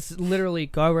Cry's, it's literally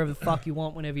go wherever the fuck you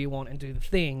want, whenever you want, and do the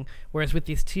thing. Whereas with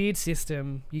this tiered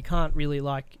system, you can't really,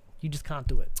 like, you just can't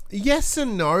do it. Yes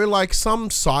and no. Like, some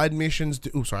side missions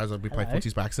do... Oh, sorry, as we play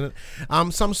footies by accident.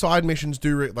 Some side missions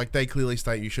do... Like, they clearly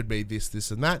state you should be this,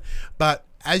 and that. But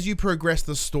as you progress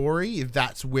the story,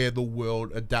 that's where the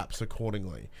world adapts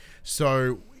accordingly.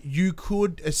 So you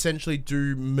could essentially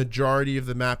do majority of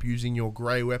the map using your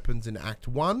grey weapons in Act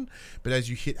 1, but as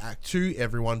you hit Act 2,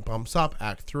 everyone bumps up.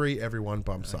 Act 3, everyone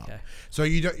bumps up. So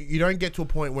you don't get to a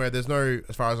point where there's no,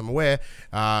 as far as I'm aware,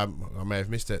 I may have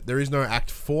missed it, there is no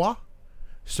Act 4,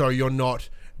 so you're not,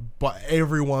 but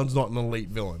everyone's not an elite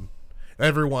villain.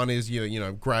 Everyone is you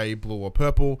know grey, blue or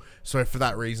purple, so for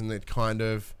that reason it kind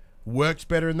of works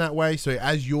better in that way. So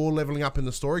as you're leveling up in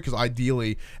the story, because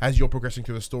ideally as you're progressing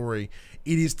through the story,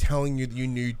 it is telling you that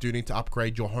you do need to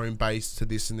upgrade your home base to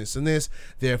this and this and this,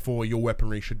 therefore your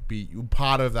weaponry should be,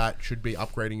 part of that should be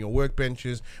upgrading your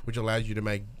workbenches, which allows you to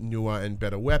make newer and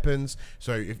better weapons.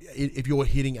 So if you're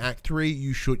hitting Act 3,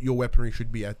 your weaponry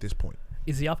should be at this point.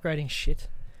 Is the upgrading shit?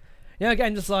 You know,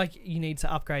 again, just like you need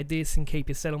to upgrade this and keep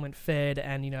your settlement fed,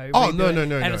 and you know. Oh no!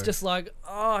 And it's just like,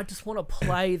 oh, I just want to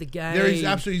play the game. There is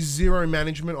absolutely zero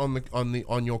management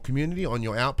on your community, on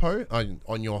your outpost,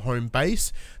 on your home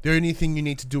base. The only thing you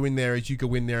need to do in there is you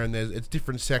go in there and it's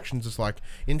different sections. It's like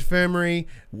infirmary,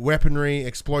 weaponry,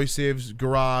 explosives,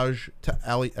 garage,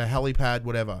 a helipad,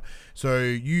 whatever. So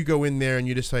you go in there and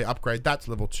you just say upgrade that's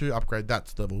level 2, upgrade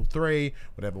that's level 3,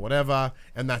 whatever,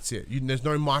 and that's it. There's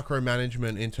no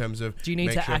micromanagement in terms of. Do you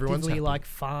need to actively like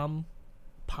farm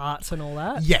parts and all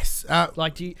that? Yes.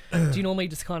 Like, do you normally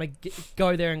just kind of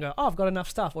go there and go, oh, I've got enough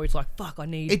stuff, or it's like, fuck, I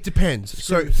need. It depends.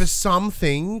 Screws. So for some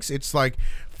things, it's like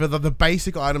for the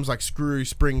basic items like screws,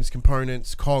 springs,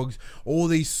 components, cogs, all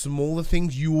these smaller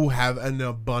things, you will have an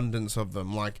abundance of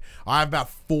them. Like I have about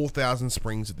 4,000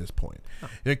 springs at this point,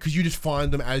 because you just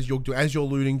find them as you're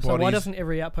looting bodies. So why doesn't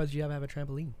every outpost you have a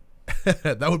trampoline?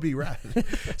 That would be rad.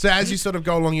 So as you sort of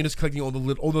go along, you're just collecting all the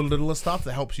littler stuff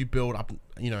that helps you build up,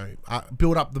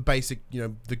 build up the basic,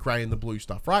 the grey and the blue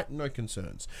stuff, right? No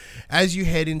concerns. As you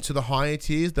head into the higher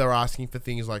tiers, they're asking for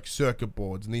things like circuit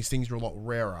boards, and these things are a lot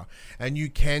rarer, and you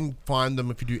can find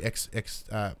them if you do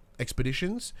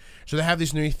expeditions. So they have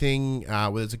this new thing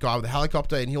where there's a guy with a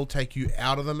helicopter, and he'll take you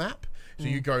out of the map. So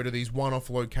you go to these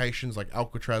one-off locations like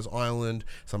Alcatraz Island,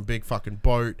 some big fucking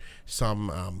boat,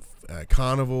 some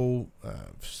carnival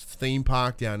theme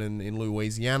park down in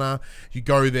Louisiana. You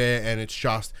go there and it's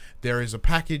just, there is a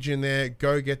package in there.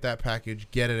 Go get that package,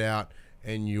 get it out,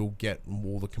 and you'll get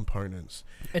all the components.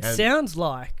 It sounds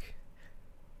like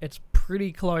it's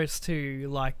pretty close to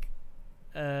like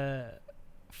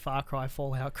Far Cry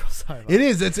Fallout crossover. It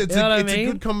is. It's a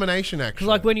good combination, actually. Because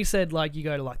like when you said like you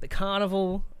go to like the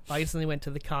carnival, I recently went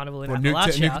to the carnival in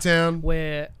Appalachia, Nuketown,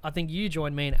 where I think you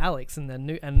joined me and Alex, and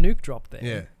Nuke dropped there.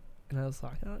 Yeah. And I was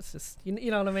like, oh, it's just,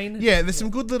 you know what I mean? Yeah, there's some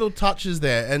good little touches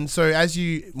there. And so as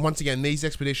you, once again, these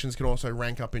expeditions can also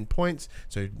rank up in points.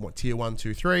 So tier 1,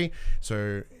 2, 3.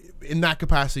 So in that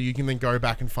capacity, you can then go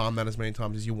back and farm that as many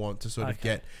times as you want to sort of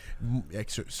get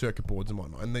extra circuit boards and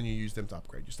whatnot. And then you use them to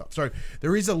upgrade your stuff. So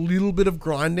there is a little bit of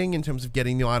grinding in terms of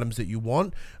getting the items that you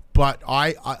want. But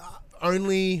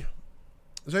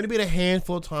there's only been a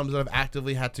handful of times that I've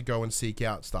actively had to go and seek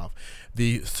out stuff.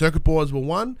 The circuit boards were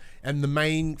one, and the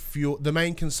main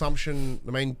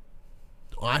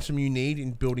item you need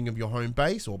in building of your home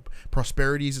base, or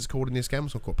prosperity as it's called in this game,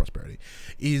 it's not called prosperity,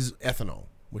 is ethanol,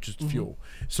 which is fuel.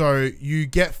 So you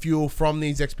get fuel from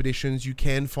these expeditions. You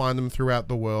can find them throughout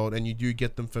the world, and you do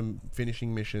get them from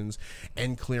finishing missions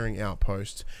and clearing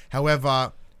outposts.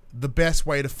 However, the best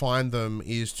way to find them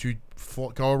is to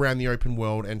go around the open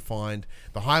world and find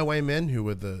the highwaymen, who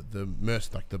are the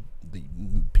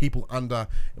people under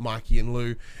Mikey and Lou.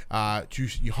 You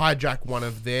hijack one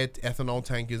of their ethanol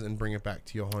tankers and bring it back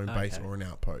to your home base or an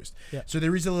outpost. Yep. So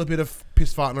there is a little bit of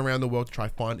piss farting around the world to try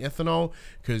to find ethanol,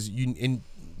 because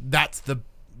that's the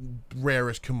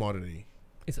rarest commodity.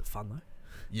 Is it fun though?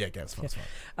 Yeah, it's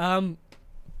fun.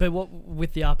 But what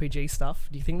with the RPG stuff?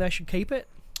 Do you think they should keep it?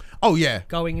 Oh yeah,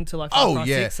 going into like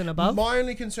 6 and above. My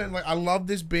only concern, like, I love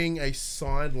this being a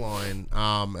sideline,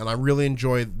 and I really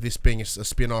enjoy this being a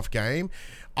spin-off game.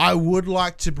 I would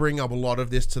like to bring up a lot of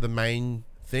this to the main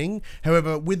thing.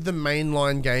 However, with the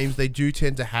mainline games, they do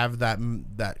tend to have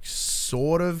that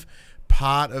sort of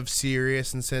part of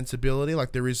serious and sensibility.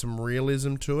 Like there is some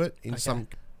realism to it in some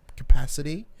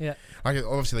capacity. Yeah, like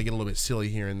obviously they get a little bit silly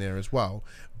here and there as well,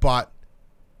 but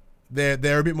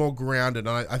they're a bit more grounded,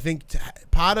 and I think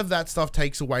part of that stuff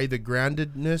takes away the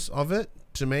groundedness of it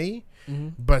to me,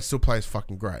 but it still plays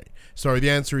fucking great. So the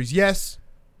answer is yes.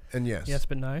 and yes. Yes,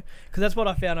 but no. Because that's what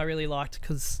I found I really liked,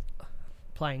 because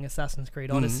playing Assassin's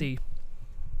Creed Odyssey,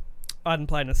 I hadn't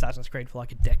played an Assassin's Creed for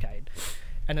like a decade.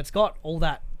 And it's got all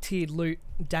that tiered loot,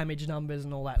 damage numbers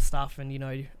and all that stuff, and, you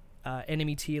know,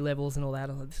 enemy tier levels and all that.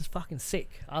 I'm like, this is fucking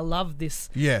sick. I love this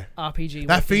RPG.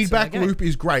 That feedback loop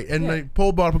is great. And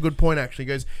Paul brought up a good point, actually. He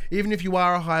goes, even if you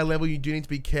are a high level, you do need to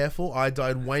be careful. I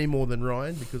died way more than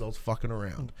Ryan because I was fucking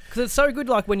around. Because it's so good,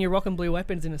 like, when you're rocking blue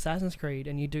weapons in Assassin's Creed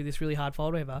and you do this really hard fight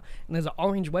or whatever, and there's an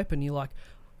orange weapon, you're like,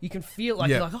 you can feel,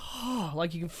 like, you're like, oh,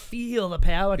 like, you can feel the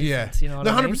power difference, you know what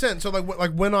I mean? 100%. So,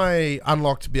 like when I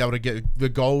unlocked to be able to get the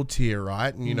gold tier,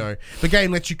 right? And, you know, the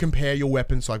game lets you compare your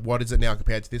weapons, like, what is it now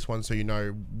compared to this one, so you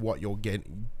know what you're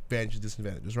getting, advantages,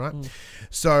 disadvantages, right?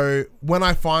 So, when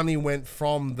I finally went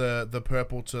from the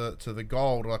purple to the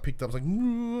gold, I picked up, I was like,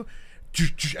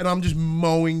 and I'm just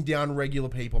mowing down regular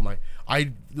people, mate.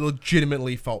 I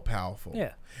legitimately felt powerful.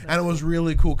 Yeah. And it was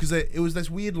really cool, because it was this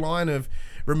weird line of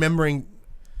remembering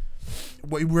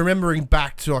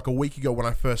back to like a week ago when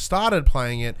I first started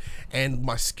playing it, and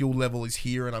my skill level is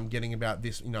here, and I'm getting about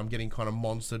this, you know, I'm getting kind of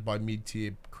monstered by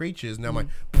mid-tier creatures. Now I'm like,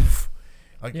 poof,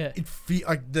 like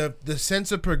like the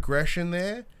sense of progression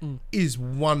there is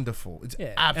wonderful. It's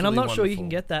absolutely and I'm not wonderful. sure you can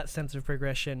get that sense of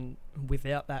progression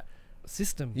without that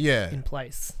system in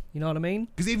place. You know what I mean?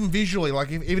 Because even visually, like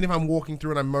even if I'm walking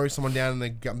through and I mow someone down and they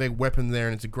got their weapon there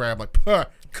and it's a grab, like, I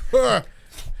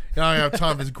don't have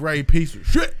time for this grey piece of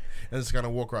shit. And just gonna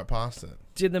walk right past it.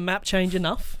 Did the map change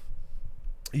enough?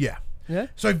 Yeah. Yeah.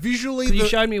 So visually, you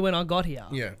showed me when I got here.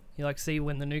 Yeah. You like see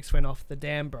when the nukes went off, the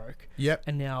dam broke. Yep.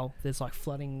 And now there's like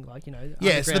flooding, like, you know.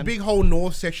 Yeah. So the big whole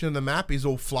north section of the map is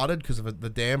all flooded because of the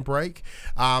dam break.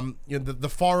 You know, the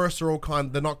forests are all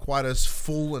they're not quite as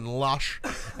full and lush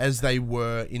as they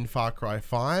were in Far Cry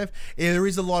 5. Yeah, there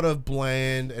is a lot of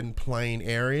bland and plain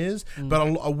areas,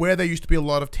 but where there used to be a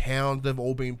lot of towns, they've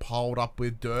all been piled up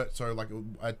with dirt. So like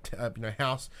a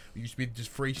house that used to be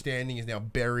just freestanding is now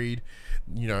buried.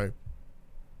 You know.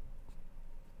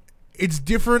 It's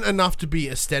different enough to be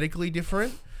aesthetically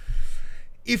different.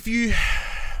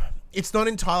 It's not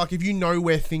entirely, like, if you know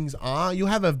where things are, you'll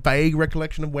have a vague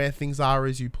recollection of where things are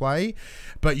as you play,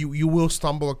 but you will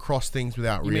stumble across things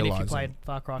without realizing. You mean if you played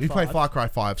Far Cry 5? You played Far Cry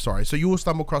 5, sorry. So you will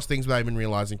stumble across things without even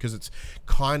realizing, because it's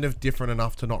kind of different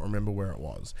enough to not remember where it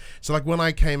was. So like when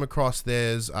I came across,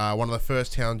 there's one of the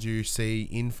first towns you see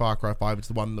in Far Cry 5, it's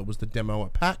the one that was the demo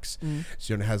at PAX.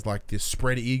 So it has like this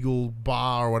spread eagle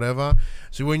bar or whatever.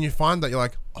 So when you find that, you're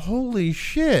like, holy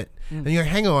shit. And you go,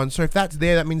 hang on, so if that's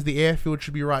there, that means the airfield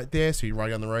should be right there. So you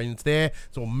ride down the road and it's there.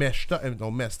 It's all messed up. It's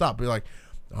all messed up. But you're like,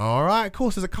 all right, cool.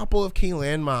 So there's a couple of key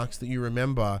landmarks that you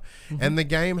remember. And the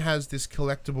game has this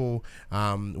collectible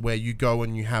where you go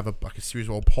and you have like a series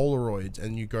of old Polaroids,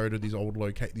 and you go to these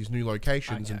these new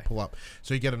locations and pull up.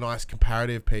 So you get a nice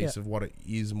comparative piece of what it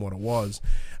is and what it was.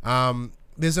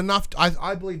 There's enough,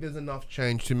 I believe there's enough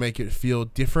change to make it feel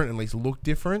different, at least look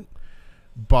different.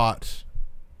 But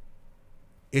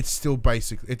it's still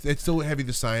basic. It's still heavy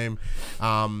the same.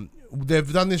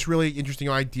 They've done this really interesting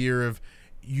idea of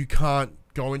you can't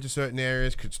go into certain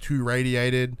areas because it's too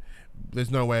radiated. There's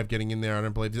no way of getting in there. I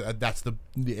don't believe that's the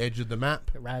edge of the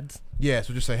map. It rads. Yeah,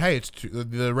 so just say, hey,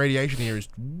 the radiation here is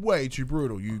way too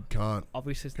brutal. You can't.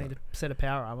 Obviously, just need a set of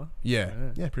power armor. Yeah,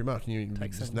 pretty much. You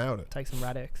just nailed it. Take some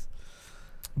Rad-X.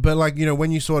 But like, you know,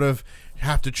 when you sort of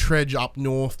have to trudge up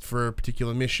north for a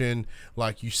particular mission,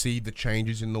 like you see the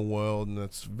changes in the world, and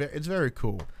it's very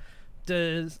cool.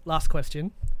 Last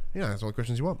question. Yeah, that's all the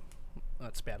questions you want.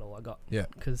 That's about all I got. Yeah.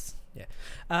 Because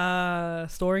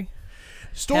story.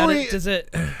 Story. Does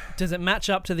it match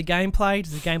up to the gameplay?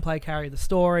 Does the gameplay carry the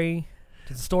story?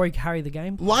 Does the story carry the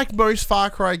gameplay? Like most Far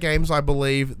Cry games, I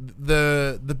believe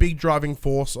the big driving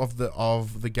force of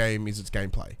the game is its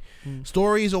gameplay.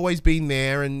 Story has always been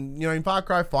there, and you know, in Far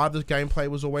Cry 5, the gameplay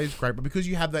was always great. But because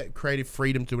you have that creative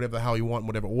freedom to do whatever the hell you want,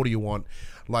 whatever order you want,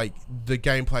 like the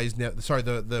gameplay is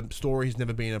the story has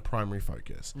never been a primary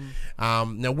focus.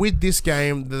 Now with this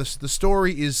game, the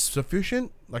story is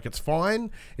sufficient. Like, it's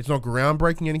fine. It's not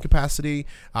groundbreaking in any capacity.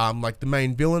 Like the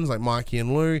main villains, like Mikey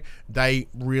and Lou, they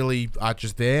really are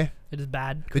just there. They're just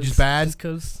bad. They're just bad. Just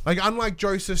 'cause. Like, unlike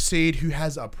Joseph Seed, who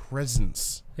has a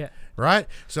presence. Yeah. Right?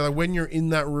 So like, when you're in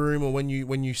that room, or when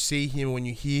you see him, or when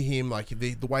you hear him, like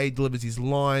the way he delivers his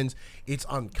lines, it's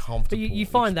uncomfortable. But you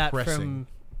find that pressing. from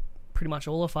pretty much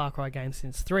all the Far Cry games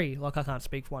since 3. Like, I can't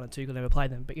speak for 1 and 2 because I never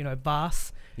played them. But, you know,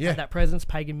 Vaas had that presence.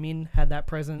 Pagan Min had that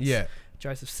presence. Yeah.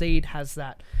 Joseph Seed has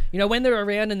that. You know, when they're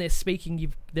around and they're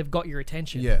speaking, they've got your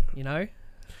attention. Yeah. You know?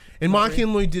 And Mikey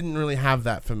and Lou didn't really have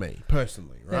that for me,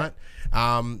 personally, right?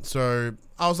 So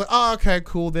I was like, oh, okay,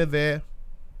 cool, they're there.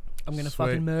 I'm gonna Sweet.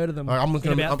 fucking murder them I'm in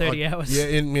about 30 hours. Yeah,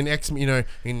 in X,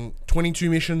 in 22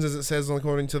 missions, as it says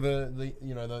according to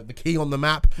the key on the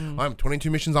map. I'm 22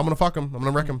 missions. I'm gonna fuck them. I'm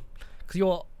gonna wreck them. Because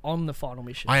you're on the final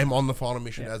mission. I am on the final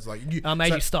mission. Yeah. As like I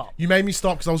made you stop. You made me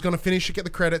stop because I was gonna finish it, get the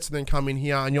credits, and then come in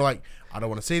here, and you're like, I don't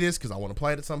want to see this because I want to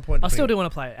play it at some point. I still do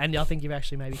want to play it, and I think you've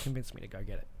actually maybe convinced me to go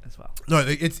get it as well. No,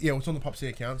 it's on the PopC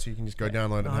account, so you can just go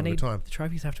download it and have a good time. The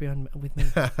trophies have to be on with me.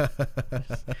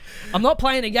 I'm not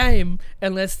playing a game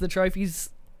unless the trophies.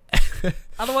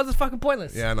 Otherwise, it's fucking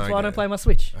pointless. Yeah, no, That's why I don't it. play my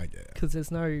Switch. I get it. Because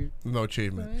there's no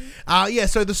achievement. Yeah,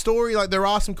 so the story, like, there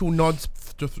are some cool nods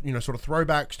to, sort of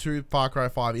throwbacks to Far Cry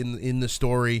 5 in the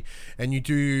story, and you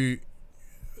do,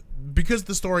 because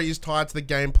the story is tied to the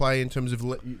gameplay in terms of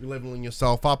leveling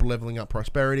yourself up, leveling up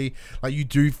prosperity, like, you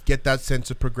do get that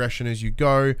sense of progression as you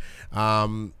go.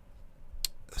 Some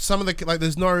of the, like,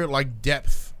 there's no, like,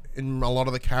 depth in a lot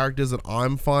of the characters that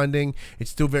I'm finding. It's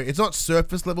still it's not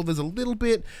surface level, there's a little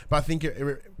bit, but I think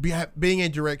being a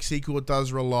direct sequel, it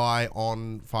does rely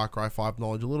on Far Cry 5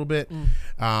 knowledge a little bit.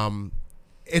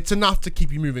 It's enough to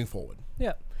keep you moving forward.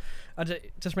 Yeah. I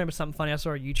just remember something funny. I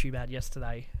saw a YouTube ad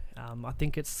yesterday. I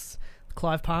think it's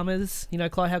Clive Palmer's. You know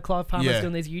how Clive Palmer's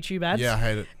doing these YouTube ads? Yeah, I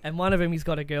hate it. And one of them, he's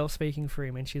got a girl speaking for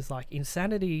him, and she's like,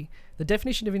 insanity, the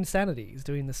definition of insanity is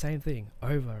doing the same thing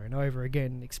over and over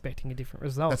again, expecting a different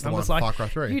result. That's the and one I was for like, Far Cry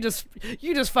 3.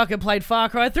 You just fucking played Far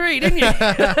Cry 3, didn't you?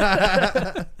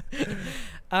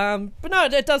 But no,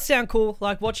 it does sound cool.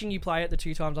 Like, watching you play it the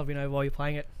 2 times I've been over while you're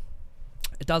playing it,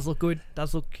 it does look good. It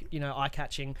does look,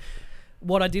 eye-catching.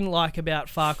 What I didn't like about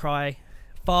Far Cry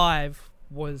 5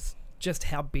 was just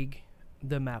how big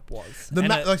the map was.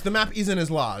 The map isn't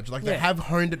as large. Like, they have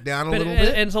honed it down a little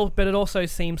bit. But it also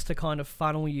seems to kind of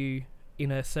funnel you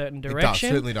in a certain direction.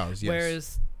 It certainly does, yes.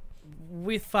 Whereas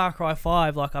with Far Cry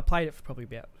 5, like, I played it for probably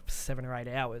about 7 or 8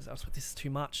 hours. I was like, this is too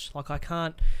much. Like, I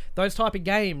can't... Those type of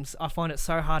games, I find it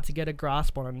so hard to get a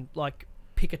grasp on and, like,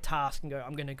 pick a task and go,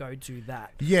 I'm going to go do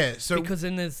that. Yeah, so... Because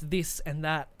then there's this and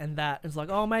that and that. It's like,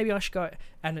 oh, maybe I should go...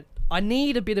 And I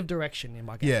need a bit of direction in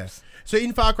my games. Yeah. So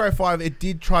in Far Cry 5, it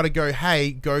did try to go,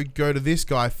 hey, go to this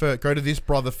guy first, go to this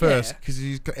brother first, because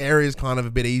his area is kind of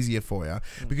a bit easier for you.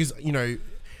 Because,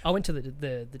 I went to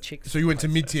the chicks. So you went to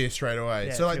mid-tier straight away.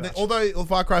 Yeah, so like, although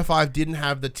Far Cry 5 didn't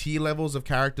have the tier levels of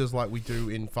characters like we do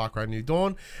in Far Cry New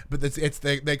Dawn, but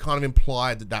they kind of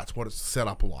implied that that's what it's set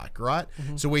up like, right?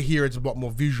 So we're here, it's a lot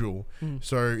more visual.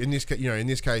 So in this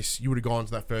case, you would have gone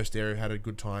to that first area, had a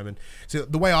good time, and so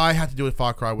the way I had to do with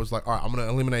Far Cry was like, all right, I'm going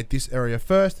to eliminate this area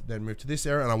first, then move to this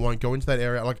area, and I won't go into that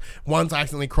area. Like, once I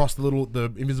accidentally crossed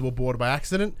the invisible border by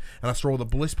accident, and I saw all the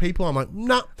bliss people, I'm like,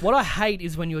 nah. What I hate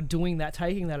is when you're doing that,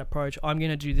 taking that approach, I'm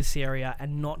going to do this area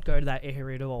and not go to that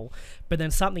area at all. But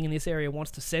then something in this area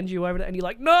wants to send you over to, and you're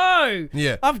like, no!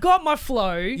 Yeah. I've got my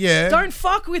flow. Yeah. Don't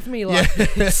fuck with me like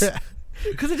this.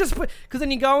 Because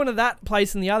then you go into that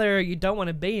place in the other area you don't want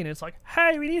to be in. It's like,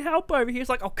 hey, we need help over here. It's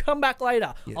like, I'll come back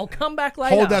later. Yeah. I'll come back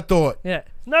later. Hold that thought. Yeah.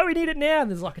 No, we need it now. And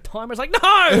there's like a timer. It's like,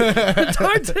 no!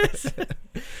 Don't do this.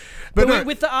 But no.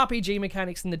 With the RPG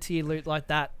mechanics and the tier loot like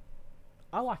that,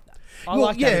 I like that. I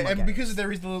like that in my games. Because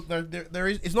there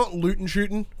is it's not loot and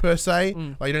shooting per se.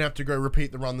 Like, you don't have to go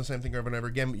repeat the same thing over and over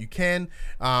again, but you can.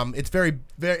 It's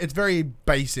very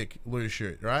basic loot and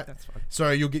shoot, right? That's fine.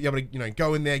 So you'll get able to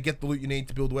go in there, get the loot you need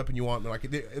to build the weapon you want. But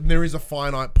like, there is a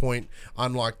finite point,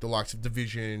 unlike the likes of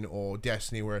Division or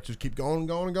Destiny, where it just keep going.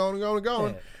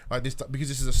 Yeah. Like this, because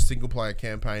this is a single player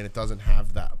campaign, it doesn't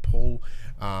have that pull.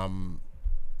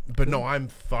 But no, I'm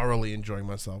thoroughly enjoying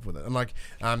myself with it. I'm like,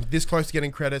 this close to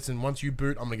getting credits, and once you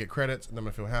boot, I'm going to get credits, and I'm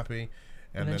going to feel happy.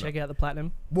 And then check out the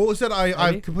platinum. Well, instead,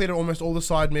 I've completed almost all the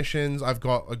side missions. I've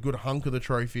got a good hunk of the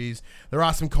trophies. There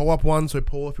are some co-op ones, so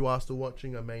Paul, if you are still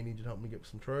watching, I may need you to help me get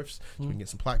some trophies, so we can get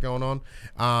some plat going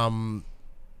on.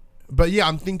 But yeah,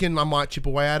 I'm thinking I might chip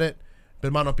away at it, but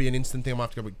it might not be an instant thing. I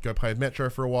might have to go play with Metro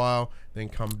for a while, then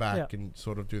come back and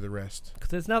sort of do the rest. Because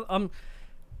there's no...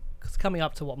 Because coming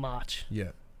up to, March? Yeah.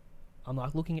 I'm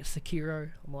like looking at Sekiro.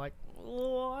 I'm like,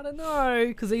 oh, I don't know,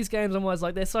 because these games I'm always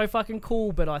like, they're so fucking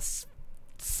cool, but I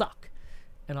suck,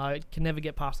 and I can never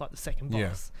get past like the second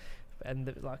boss.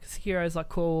 And like Sekiro's like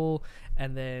cool,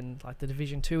 and then like the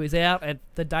Division 2 is out, and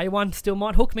the day one still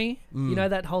might hook me. You know,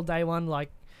 that whole day one, like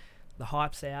the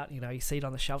hype's out. You see it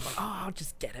on the shelf, like, oh, I'll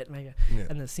just get it, maybe. Yeah.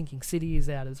 And the Sinking City is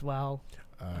out as well.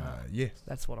 Yes,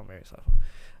 that's what I'm very excited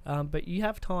for. But you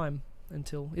have time.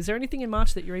 Is there anything in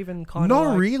March that you're even kind of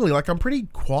not really? Like, I'm pretty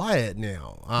quiet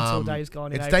now. Until Days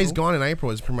Gone in April. Days Gone in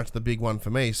April is pretty much the big one for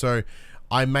me. So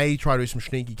I may try to do some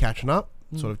sneaky catching up,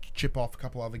 sort of chip off a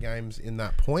couple other games in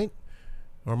that point,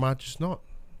 or I might just not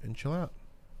and chill out.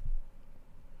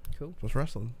 Cool. Just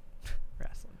wrestling.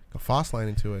 Got Fastlane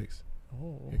in 2 weeks.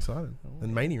 Oh, Excited.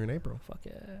 And Mania in April. fuck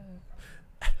yeah!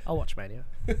 I'll watch Mania.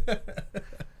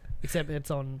 Except it's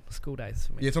on school days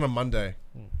for me. Yeah, it's on a Monday.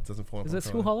 It doesn't fall on Is it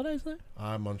school holidays though?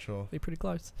 I'm unsure. Be pretty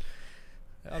close.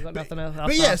 I've got nothing else.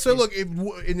 But yeah, so look,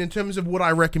 in terms of would I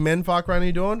recommend Far Cry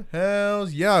New Dawn?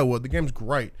 Hells yeah, I would. The game's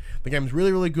great. The game's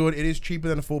really, really good. It is cheaper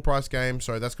than a full price game,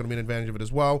 so that's going to be an advantage of it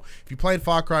as well. If you played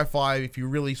Far Cry 5, if you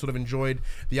really sort of enjoyed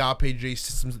the RPG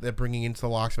systems that they're bringing into the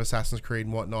likes of Assassin's Creed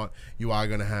and whatnot, you are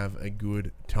going to have a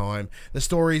good time. The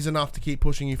story is enough to keep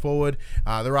pushing you forward.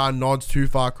 There are nods to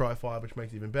Far Cry 5, which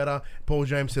makes it even better. Paul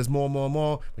James says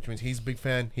more, which means he's a big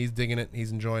fan. He's digging it.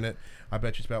 He's enjoying it. I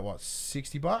bet you it's about, what,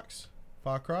 $60?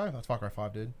 Far Cry? That's Far Cry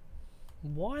 5, dude.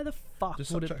 Why the fuck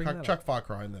Just would it bring that chuck up? Far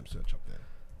Cry in them search up there.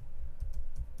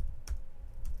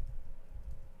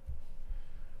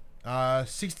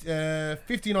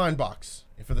 $59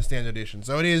 for the standard edition.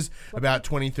 So it is about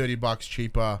 $20-30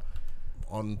 cheaper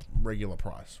on regular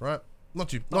price, right? Not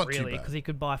too really, bad. because you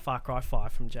could buy Far Cry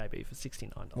 5 from JB for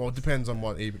 $69. Well, it depends on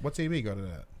what's EB got it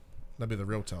at. That'd be the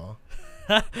real tower.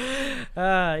 EB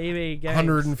games.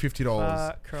 $150.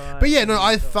 Far Cry. But yeah, no,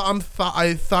 I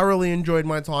thoroughly enjoyed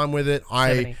my time with it.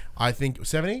 70. I think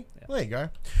 70. Yeah. There you go.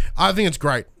 I think it's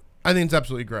great. I think it's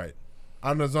absolutely great. I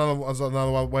don't know. There's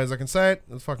another ways I can say it.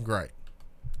 It's fucking great.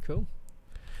 Cool.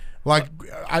 Like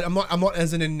I'm not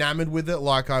as enamored with it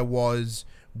like I was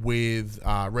with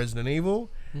Resident Evil.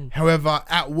 However,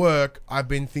 at work I've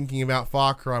been thinking about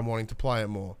Far Cry and wanting to play it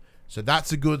more. So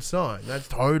that's a good sign. That's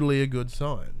totally a good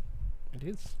sign. It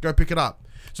is. Go pick it up.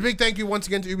 So big thank you once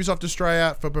again to Ubisoft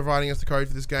Australia for providing us the code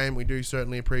for this game. We do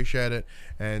certainly appreciate it.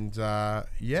 And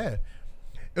yeah,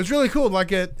 it was really cool.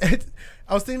 Like I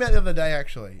was thinking about it the other day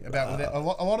actually about a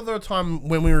lot of the time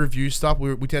when we review stuff,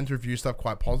 we tend to review stuff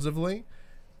quite positively.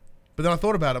 But then I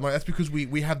thought about it. I'm like, that's because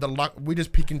we have the luck. We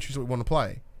just pick and choose what we want to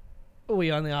play. Well,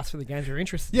 we only ask for the games we're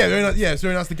interested Yeah, in. very nice. Yeah, it's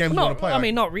very nice the games we want to play. I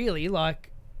mean, not really.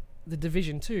 Like the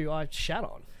Division 2, I shat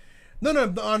on. No,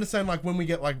 I understand. Like when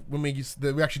we actually do get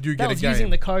a game. That was using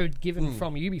the code given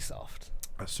from Ubisoft.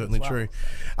 That's certainly true.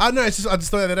 No, it's just I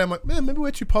just thought that I'm like, man, maybe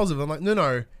we're too positive. I'm like,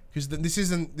 no, because this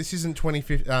isn't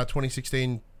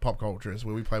 2016 PopCulturists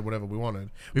where we played whatever we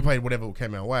wanted. We played whatever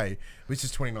came our way. This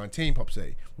is 2019 PopC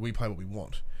where we play what we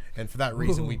want, and for that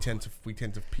reason, we tend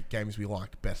to pick games we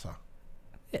like better.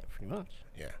 Yeah, pretty much.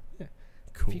 Yeah.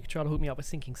 If Cool. you could try to hook me up with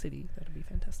Sinking City, that'd be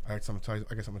fantastic. I guess I'm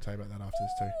gonna tell you about that after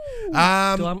this too.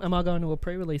 Am I going to a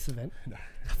pre-release event? No.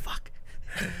 Fuck.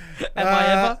 Am I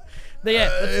ever? But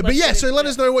yeah. Let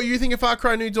us know what you think of Far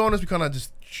Cry New Dawn as we kind of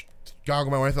just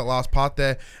gargle my way through that last part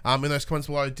there. In those comments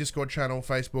below, Discord channel,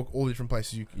 Facebook, all the different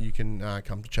places you can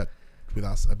come to chat with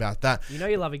us about that. You know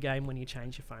you love a game when you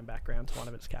change your phone background to one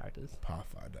of its characters.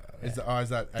 Pathfinder. Yeah. Is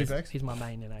that Apex? He's my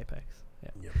main in Apex. Yeah.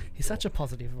 Yep. He's such a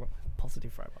positive robot.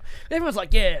 Everyone's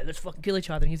like, yeah, let's fucking kill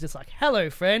each other. And he's just like, hello,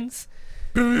 friends.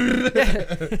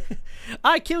 I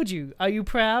killed you. Are you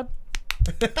proud?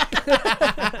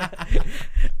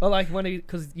 Or like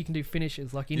because you can do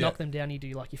finishes. Like you knock them down, you do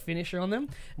like your finisher on them.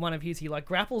 One of his, he like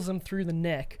grapples them through the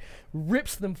neck,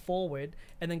 rips them forward,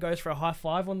 and then goes for a high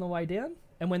five on the way down.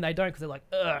 And when they don't, because they're like,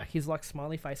 ugh, his like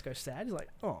smiley face goes sad. He's like,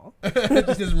 oh.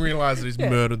 Just doesn't realise that he's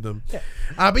murdered them. Yeah.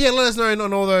 But yeah, let us know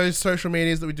on all those social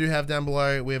medias that we do have down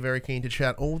below. We're very keen to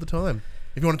chat all the time.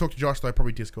 If you want to talk to Josh, though,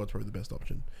 probably Discord's probably the best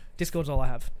option. Discord's all I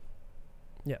have.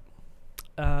 Yeah.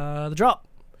 The drop.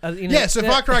 So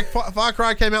Far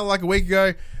Cry came out like a week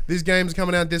ago. These games are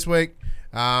coming out this week.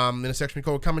 In a section we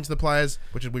call Coming to the Players,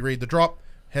 which is we read the drop.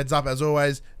 Heads up, as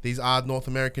always, these are North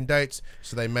American dates,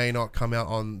 so they may not come out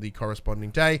on the corresponding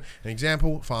day. An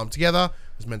example, Farm Together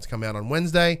was meant to come out on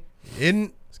Wednesday. It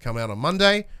didn't. It's coming out on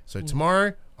Monday. So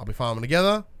tomorrow, I'll be farming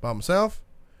together by myself,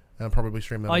 and I'll probably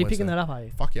stream that on Wednesday. Are you picking that up, are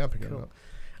you? Fuck yeah, I'm picking it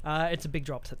up. It's a big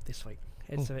drop this week.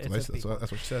 It's a big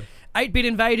that's what she said. 8-Bit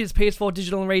Invaders, PS4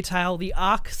 Digital and Retail. The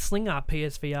Arc Slinger,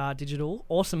 PSVR Digital.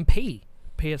 Awesome P,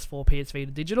 PS4,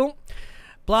 PSV Digital.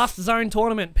 Blast Zone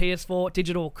Tournament, PS4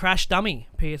 Digital. Crash Dummy,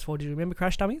 PS4 Digital. Remember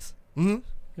Crash Dummies? Mm-hmm. You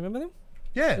remember them?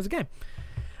 Yeah. It was a game.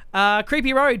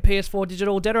 Creepy Road, PS4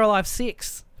 Digital. Dead or Alive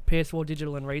 6, PS4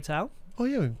 Digital and Retail. Oh,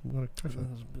 yeah. We got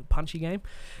a punchy game.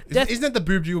 Isn't that the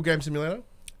Boob Duel Game Simulator?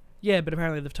 Yeah, but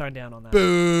apparently they've toned down on that.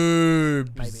 Boobs.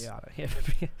 Maybe, I don't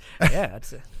know. Yeah,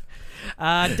 that's it.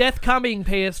 Death Coming,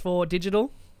 PS4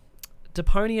 Digital.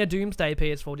 Deponia Doomsday,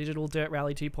 PS4 Digital. Dirt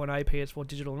Rally 2.0, PS4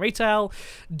 Digital and Retail.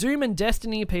 Doom and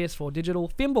Destiny, PS4 Digital.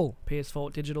 Fimble,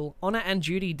 PS4 Digital. Honor and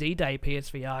Duty D-Day,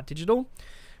 PSVR Digital.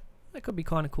 That could be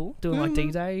kind of cool. Doing like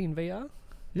D-Day in VR.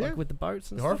 Yeah. Like with the boats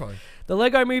and stuff. Horrifying. The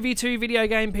Lego Movie 2 video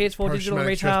game, PS4 Digital and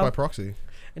Retail. By proxy.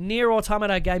 Nier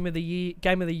Automata Game of the Year,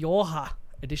 Game of the Yorha.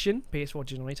 Edition, PS4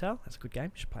 Digital Retail. That's a good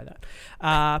game. You should play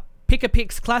that.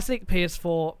 Pick-a-Pix Classic,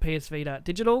 PS4, PS Vita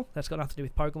Digital. That's got nothing to do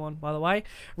with Pokemon, by the way.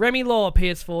 Remy Law,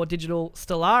 PS4 Digital.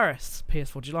 Stellaris,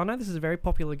 PS4 Digital. I know this is a very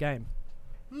popular game.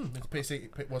 It's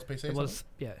PC. Was PC? It was,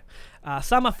 yeah.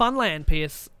 Summer Funland,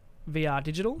 PS VR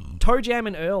Digital. Toe Jam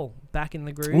and Earl, back in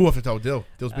the groove. Ooh, I have to tell Dill.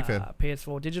 Dill's a big fan.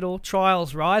 PS4 Digital.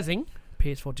 Trials Rising,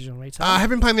 PS4 Digital Retail. I have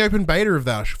been playing the open beta of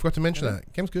that. I forgot to mention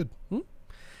that. Game's good.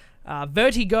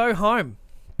 Vertigo Home,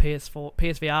 PS4,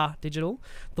 PSVR Digital.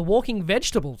 The Walking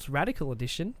Vegetables Radical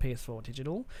Edition, PS4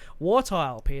 Digital. War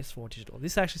Tile, PS4 Digital.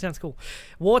 This actually sounds cool.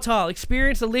 War Tile,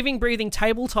 experience a living, breathing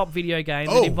tabletop video game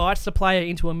that invites the player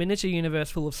into a miniature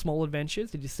universe full of small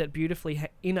adventures that is set beautifully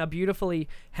in a beautifully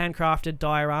handcrafted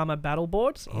diorama battle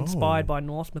boards inspired by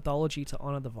Norse mythology to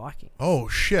honor the Vikings. Oh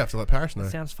shit! I have to let Paris know.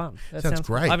 That sounds fun. That sounds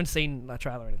great. Fun. I haven't seen a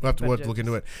trailer or anything. We'll have to look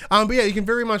into it. But yeah, you can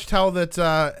very much tell that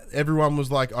everyone was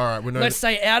like, "All right, we're Let's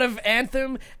say out of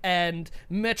Anthem and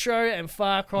Metro and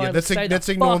Far Cry." Yeah, let's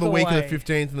ignore the week of the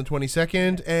 15th and the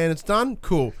 22nd, and it's done.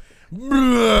 Cool.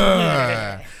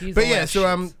 Yeah, but yeah,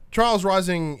 so Trials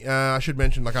Rising, I should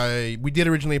mention, we did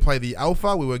originally play the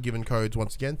alpha. We were given codes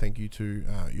once again. Thank you to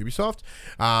Ubisoft.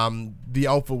 The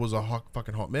alpha was a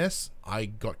fucking hot mess. I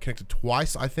got connected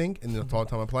twice, I think, in the entire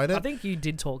time I played it. I think you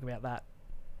did talk about that.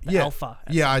 The yeah, alpha.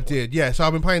 Yeah, I did. Yeah, so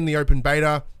I've been playing the open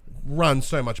beta. Runs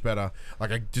so much better.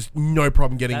 Like, I just no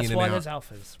problem getting in and out. That's why there's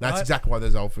alphas. That's right? exactly why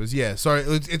there's alphas. Yeah, so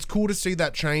it's cool to see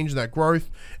that change, that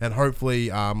growth, and hopefully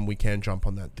we can jump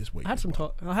on that this week. I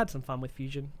had some fun with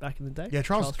Fusion back in the day. Yeah,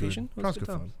 Trials is good. Fusion. Trials good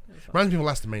fun. Reminds me of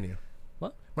Elastomania.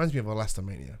 What? Reminds me of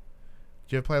Elastomania. Did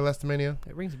you ever play Elastomania?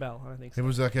 It rings a bell. I don't think so. It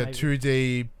was like a Maybe.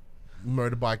 2D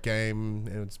motorbike game,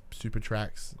 and it's super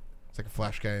tracks. It's like a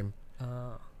flash game.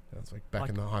 It's like back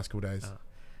in the high school days. Did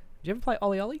you ever play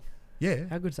Ollie Ollie? Yeah.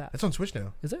 How good's that? It's on Switch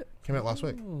now. Is it? Came out last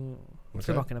week. I'm What's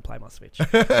still that? not going to play my Switch.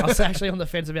 I was actually on the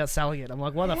fence about selling it. I'm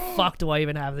like, why the fuck do I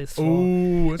even have this for?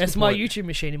 Ooh, It's my YouTube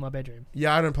machine in my bedroom.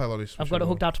 Yeah, I don't play a lot of Switch. I've got it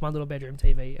hooked up to my little bedroom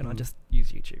TV, and I just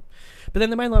use YouTube. But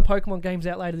then the mainline Pokemon game's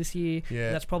out later this year.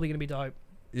 Yeah. That's probably going to be dope.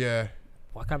 Yeah.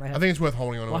 Why can't they have? I think it's worth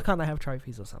holding on to. Why can't they have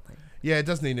trophies or something? Yeah, it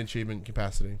does need an achievement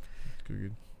capacity. It's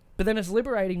good. But then it's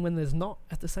liberating when there's not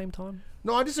at the same time.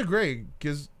 No, I disagree,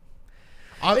 because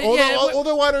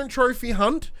although I don't trophy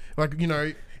hunt, like, you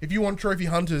know, if you want trophy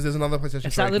hunters, there's another PlayStation.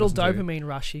 It's that little dopamine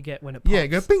rush you get when it pops. Yeah,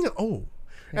 go bing. Oh.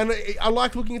 Yeah. And I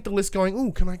like looking at the list going,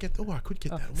 oh, can I get... Oh, I could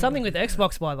get that. Something with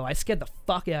Xbox, by the way, scared the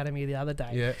fuck out of me the other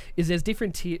day. Yeah. Is there's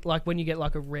different tier... Like, when you get,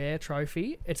 like, a rare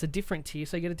trophy, it's a different tier,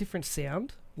 so you get a different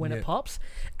sound when it pops.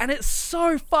 And it's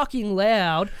so fucking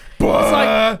loud.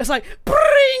 It's like,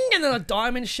 bring! And then a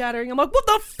diamond shattering. I'm like, what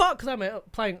the fuck? Because I'm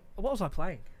playing... What was I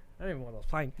playing? I don't even know what I was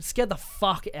playing. It scared the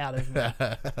fuck out of me.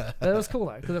 But it was cool,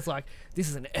 though, because it's like, this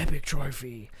is an epic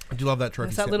trophy. I do love that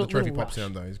trophy. That the trophy pop rush.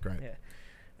 sound, though, is great. Yeah.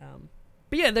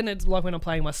 But yeah, then it's like when I'm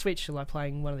playing my Switch, like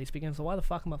playing one of these big games. So why the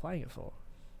fuck am I playing it for?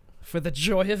 For the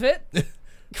joy of it?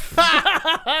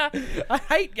 I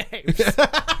hate games.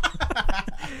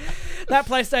 That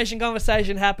PlayStation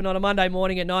conversation happened on a Monday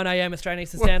morning at 9 a.m. Australian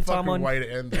Eastern Standard Time. What a fucking way to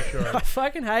end the show. I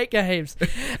fucking hate games.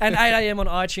 And 8 a.m. on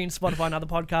iTunes, Spotify, and other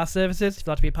podcast services. If you'd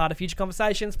like to be a part of future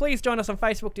conversations, please join us on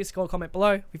Facebook, Discord, comment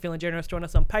below. If you're feeling generous, join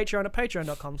us on Patreon at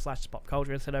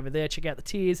patreon.com/PopCulturists. Head over there, check out the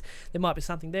tiers. There might be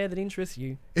something there that interests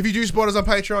you. If you do support us on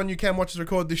Patreon, you can watch us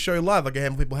record this show live, like a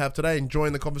handful of people have today, and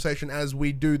join the conversation as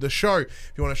we do the show.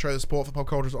 If you want to show the support for Pop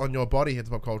Cultures on your body, head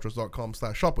to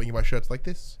popculturists.com/shop, where you can buy shirts like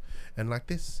this, and like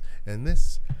this, and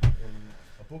this. And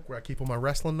a book where I keep all my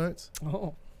wrestling notes.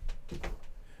 Oh.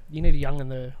 You need to young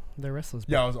and the wrestlers.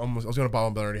 Yeah, I was going to buy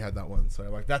one, but I already had that one. So,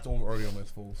 like, that's already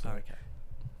almost full. So. Okay.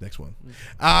 Next one.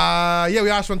 Yeah, we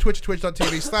asked on Twitch,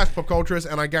 twitch.tv/popculturist,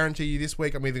 and I guarantee you this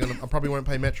week I probably won't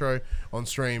play Metro on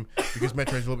stream because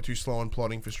Metro is a little bit too slow on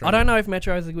plotting for streaming. I don't know if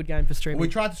Metro is a good game for streaming. Well,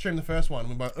 we tried to stream the first one,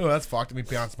 and we were like, oh, that's fucked, and we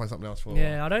bounced by something else for a while.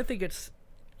 Yeah, I don't think it's...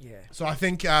 Yeah. So I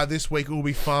think this week we'll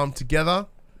be farmed together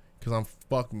because I'm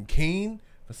fucking keen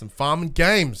for some farming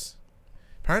games.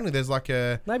 Apparently there's like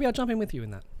a... Maybe I'll jump in with you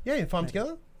in that. Yeah, you farm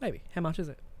together? Maybe. How much is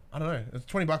it? I don't know. It's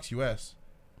 $20 US.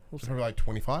 We'll see. Probably like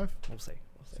 25. We'll see.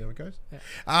 See how it goes. Yeah.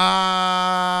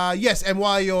 Yes, and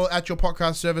while you're at your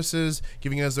podcast services,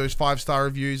 giving us those 5-star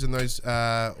reviews and those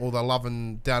all the love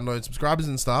and download subscribers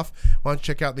and stuff, why don't you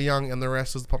check out the Young and the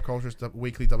Restless, the Pop Cultures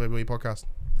weekly WWE podcast.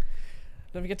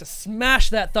 Don't forget to smash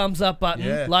that thumbs up button.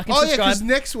 Yeah. Like and subscribe. Because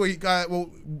next week,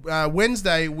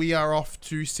 Wednesday, we are off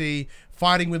to see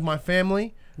Fighting with My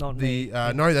Family. Not me.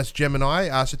 No, that's Gemini.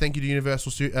 So thank you to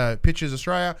Universal Pictures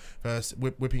Australia for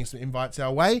whipping some invites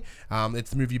our way.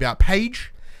 It's the movie about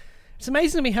Paige. It's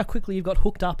amazing to me how quickly you've got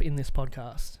hooked up in this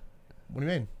podcast. What do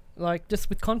you mean? Like, just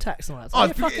with contacts and all that. So, Oh,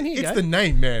 yeah, fucking here you it's go. the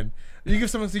name, man. You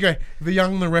give someone, you go, the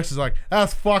young and the rest is like,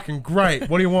 that's fucking great.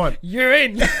 What do you want? You're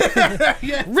in.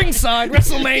 Yeah. Ringside,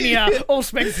 WrestleMania, all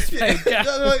expenses paid. Yeah.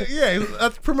 Yeah,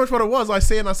 that's pretty much what it was. I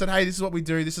see it and I said, hey, this is what we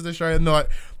do. This is the show. And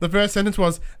like, the first sentence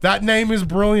was, that name is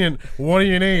brilliant. What do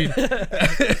you need?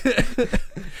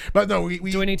 But no, Do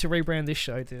we need to rebrand this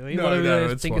show, do we? No, What do we no,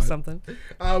 do? it's Think fine. of something?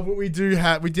 But we did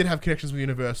have connections with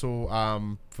Universal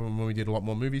from when we did a lot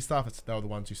more movie stuff. They were the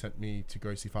ones who sent me to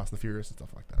go see Fast and the Furious and stuff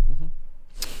like that.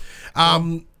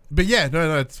 But yeah,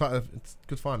 no, it's fun. It's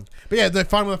good fun. But yeah, the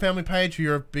Fun with a Family page, who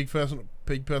you're a big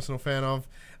personal fan of.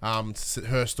 It's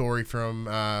her story from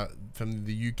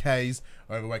the UK's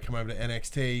come over to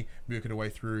NXT, work her way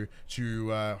through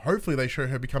to hopefully they show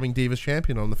her becoming Divas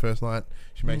champion on the first night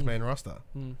she makes main roster.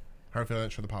 Hopefully they don't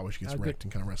show the part where she gets wrecked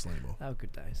and can't wrestle anymore. Oh,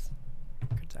 good days.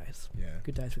 Good days. Yeah.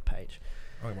 Good days with Paige.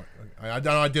 I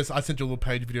don't know. I sent you a little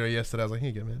page video yesterday. I was like, here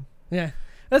you go, man. Yeah.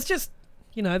 That's just,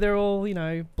 they're all,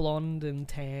 blonde and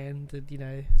tanned,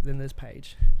 and, then there's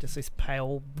Paige. Just this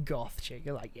pale goth chick.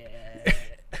 You're like, yeah.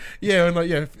 Yeah, and like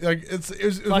it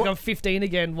was Like I'm 15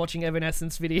 again watching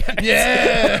Evanescence videos.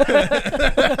 Yeah.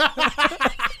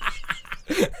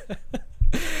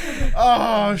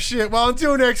 Oh shit! Well,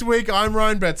 until next week, I'm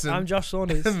Ryan Betson. I'm Josh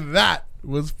Saunders. And that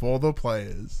was For the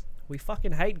Players. We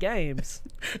fucking hate games.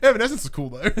 Evanescence is cool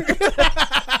though.